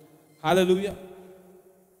 ஹல்லேலூயா.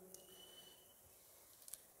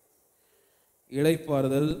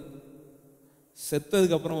 இளைப்பாறுதல்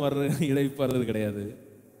செத்ததுக்கு அப்புறம் வர்ற இளைப்பாறுதல் கிடையாது.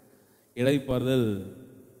 இளைப்பாறுதல்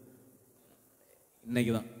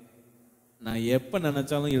இன்னைக்கு தான். நான் எப்ப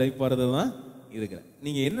நினைச்சாலும் இளைப்பாறுதல் தான் இருக்கிறேன்.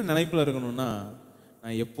 நீங்க என்ன நினைப்புல இருக்கணும்னா,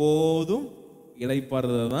 நான் எப்போதும்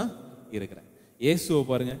இளைப்பாறுதல் தான் இருக்கிறேன். இயேசுவை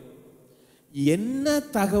பாருங்க, என்ன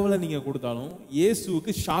தகவலை நீங்க கொடுத்தாலும்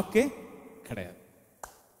இயேசுவுக்கு ஷாக்கே கிடையாது.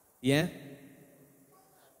 ஏன்?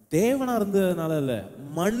 தேவனா இருந்ததுனால இல்ல,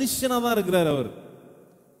 மனுஷனா தான் இருக்கிறார் அவர்.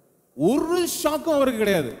 ஒரு ஷாக்கும் அவருக்கு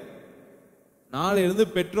கிடையாது. நாளை இருந்து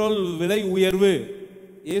பெட்ரோல் விலை உயர்வு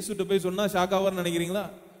இயேசுட்ட போய் சொன்னா ஷாக் ஆவார்னு நினைக்கிறீங்களா?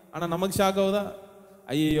 ஆனா நமக்கு ஷாக் ஆகுதா?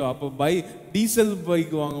 ஐயோ, அப்ப டீசல்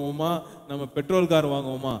பைக் வாங்குவோமா, நம்ம பெட்ரோல் கார்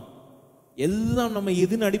வாங்குவோமா? எல்லாம் நம்ம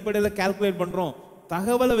எதுன்னு அடிப்படையில் கால்குலேட் பண்றோம்,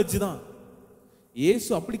 தகவலை வச்சுதான். இயேசு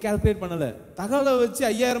அப்படி கால்குலேட் பண்ணல. தகவலை வச்சு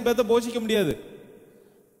 5000 பேர்த்த போஷிக்க முடியாது.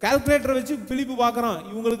 கால்குலேட்டரை வச்சு பிலிப்பு பார்க்கறான்,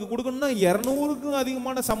 இவங்களுக்கு கொடுக்கணும்னா 200க்கும்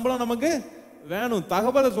அதிகமான சம்பளம் நமக்கு வேணும்.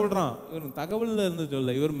 தகவலை சொல்றான். இவர் தகவல்ல இருந்து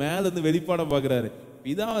சொல்ல, இவர் மேல இருந்து வெளிப்பாட பாக்குறாரு,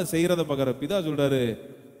 பிதாவை செய்யறத பாக்குறாரு. பிதா சொல்றாரு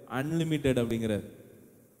அன்லிமிட்டெட் அப்படிங்கிறார்.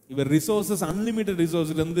 இவர் ரிசோர்சஸ் அன்லிமிட்டெட்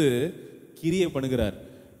ரிசோர்ஸ்ல இருந்து கிரியை பண்ணுகிறார்.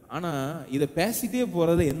 ஆனா இதை பேசிட்டே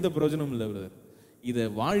போறது எந்த பிரயோஜனமும் இல்லை பிரதர். இதை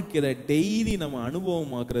வாழ்க்கையில டெய்லி நம்ம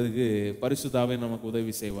அனுபவமாக்குறதுக்கு பரிசுத்தாவே நமக்கு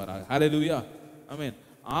உதவி செய்வாராக. ஹல்லேலூயா, ஆமென்.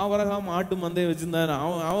 ஆபிரகாம் ஆட்டு மந்தையை வச்சிருந்தான்,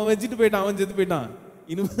 அவன் வச்சுட்டு போயிட்டான், அவன் செத்து போயிட்டான்.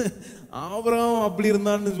 இனிமே ஆபிரகாம் அப்படி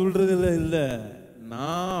இருந்தான்னு சொல்றது இல்ல,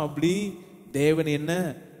 நான் அப்படி தேவன் என்ன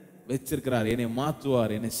வச்சிருக்கிறார், என்னை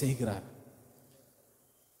மாற்றுவார், என்னை செய்கிறார்.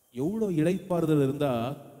 எவ்வளவு இளைப்பாறுதல் இருந்தா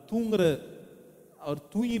தூங்குற, அவர்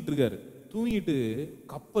தூங்கிட்டு இருக்காரு, தூங்கிட்டு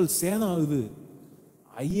கப்பல் சேதம் ஆகுது.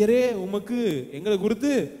 ஐயரே உமக்கு எங்களை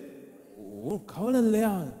குறித்து கவலை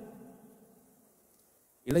இல்லையா?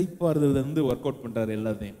 இளைப்பாறுதல் இருந்து ஒர்க் அவுட் பண்றாரு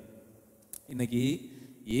எல்லாத்தையும். இன்னைக்கு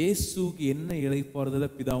இயேசுக்கு என்ன இளைப்பாறுதலை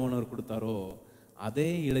பிதாவானவர் கொடுத்தாரோ அதே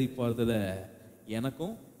இளைப்பாறுதலை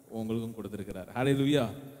எனக்கும் உங்களுக்கும் கொடுத்திருக்கிறார். ஹல்லேலூயா.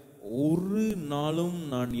 ஒரு நாளும்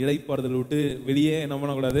நான் இளைப்பாறுதல் விட்டு வெளியே என்ன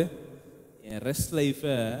பண்ணக்கூடாது, என் ரெஸ்ட்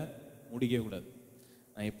லைஃபை முடிக்க கூடாது.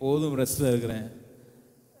 நான் எப்போதும் ரெஸ்ட்ல இருக்கிறேன்.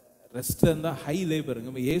 ரெஸ்ட் இருந்தால் ஹை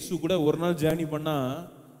லேபருங்க. இயேசு கூட ஒரு நாள் ஜேர்னி பண்ணா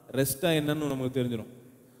ரெஸ்டா என்னன்னு நமக்கு தெரிஞ்சிடும்.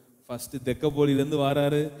 ஃபர்ஸ்ட் தெக்கப்போலிலேருந்து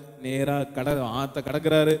வராரு, நேராக ஆற்ற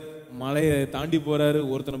கடக்கிறாரு, மலையை தாண்டி போறாரு,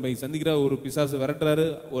 ஒருத்தனை போய் சந்திக்கிறாரு, ஒரு பிசாசு விரட்டுறாரு,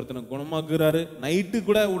 ஒருத்தனை குணமாக்குறாரு. நைட்டு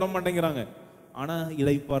கூட விட மாட்டேங்கிறாங்க. ஆனா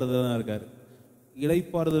இளைப்பாறுதல் தான் இருக்காரு.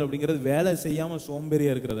 இளைப்பாறுதல் அப்படிங்கிறது வேலை செய்யாம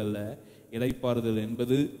சோம்பேறியா இருக்கிறதல்ல. இளைப்பாறுதல்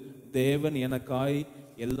என்பது தேவன் எனக்காய்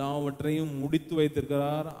எல்லாவற்றையும் முடித்து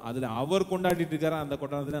வைத்திருக்கிறார், அதுல அவர் கொண்டாடிட்டு இருக்கிறார், அந்த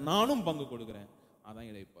கொண்டாட்டத்துல நானும் பங்கு கொடுக்கிறேன். அதான்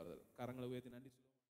இளைப்பாறுதல். கரங்களை உயர்த்தி நன்றி.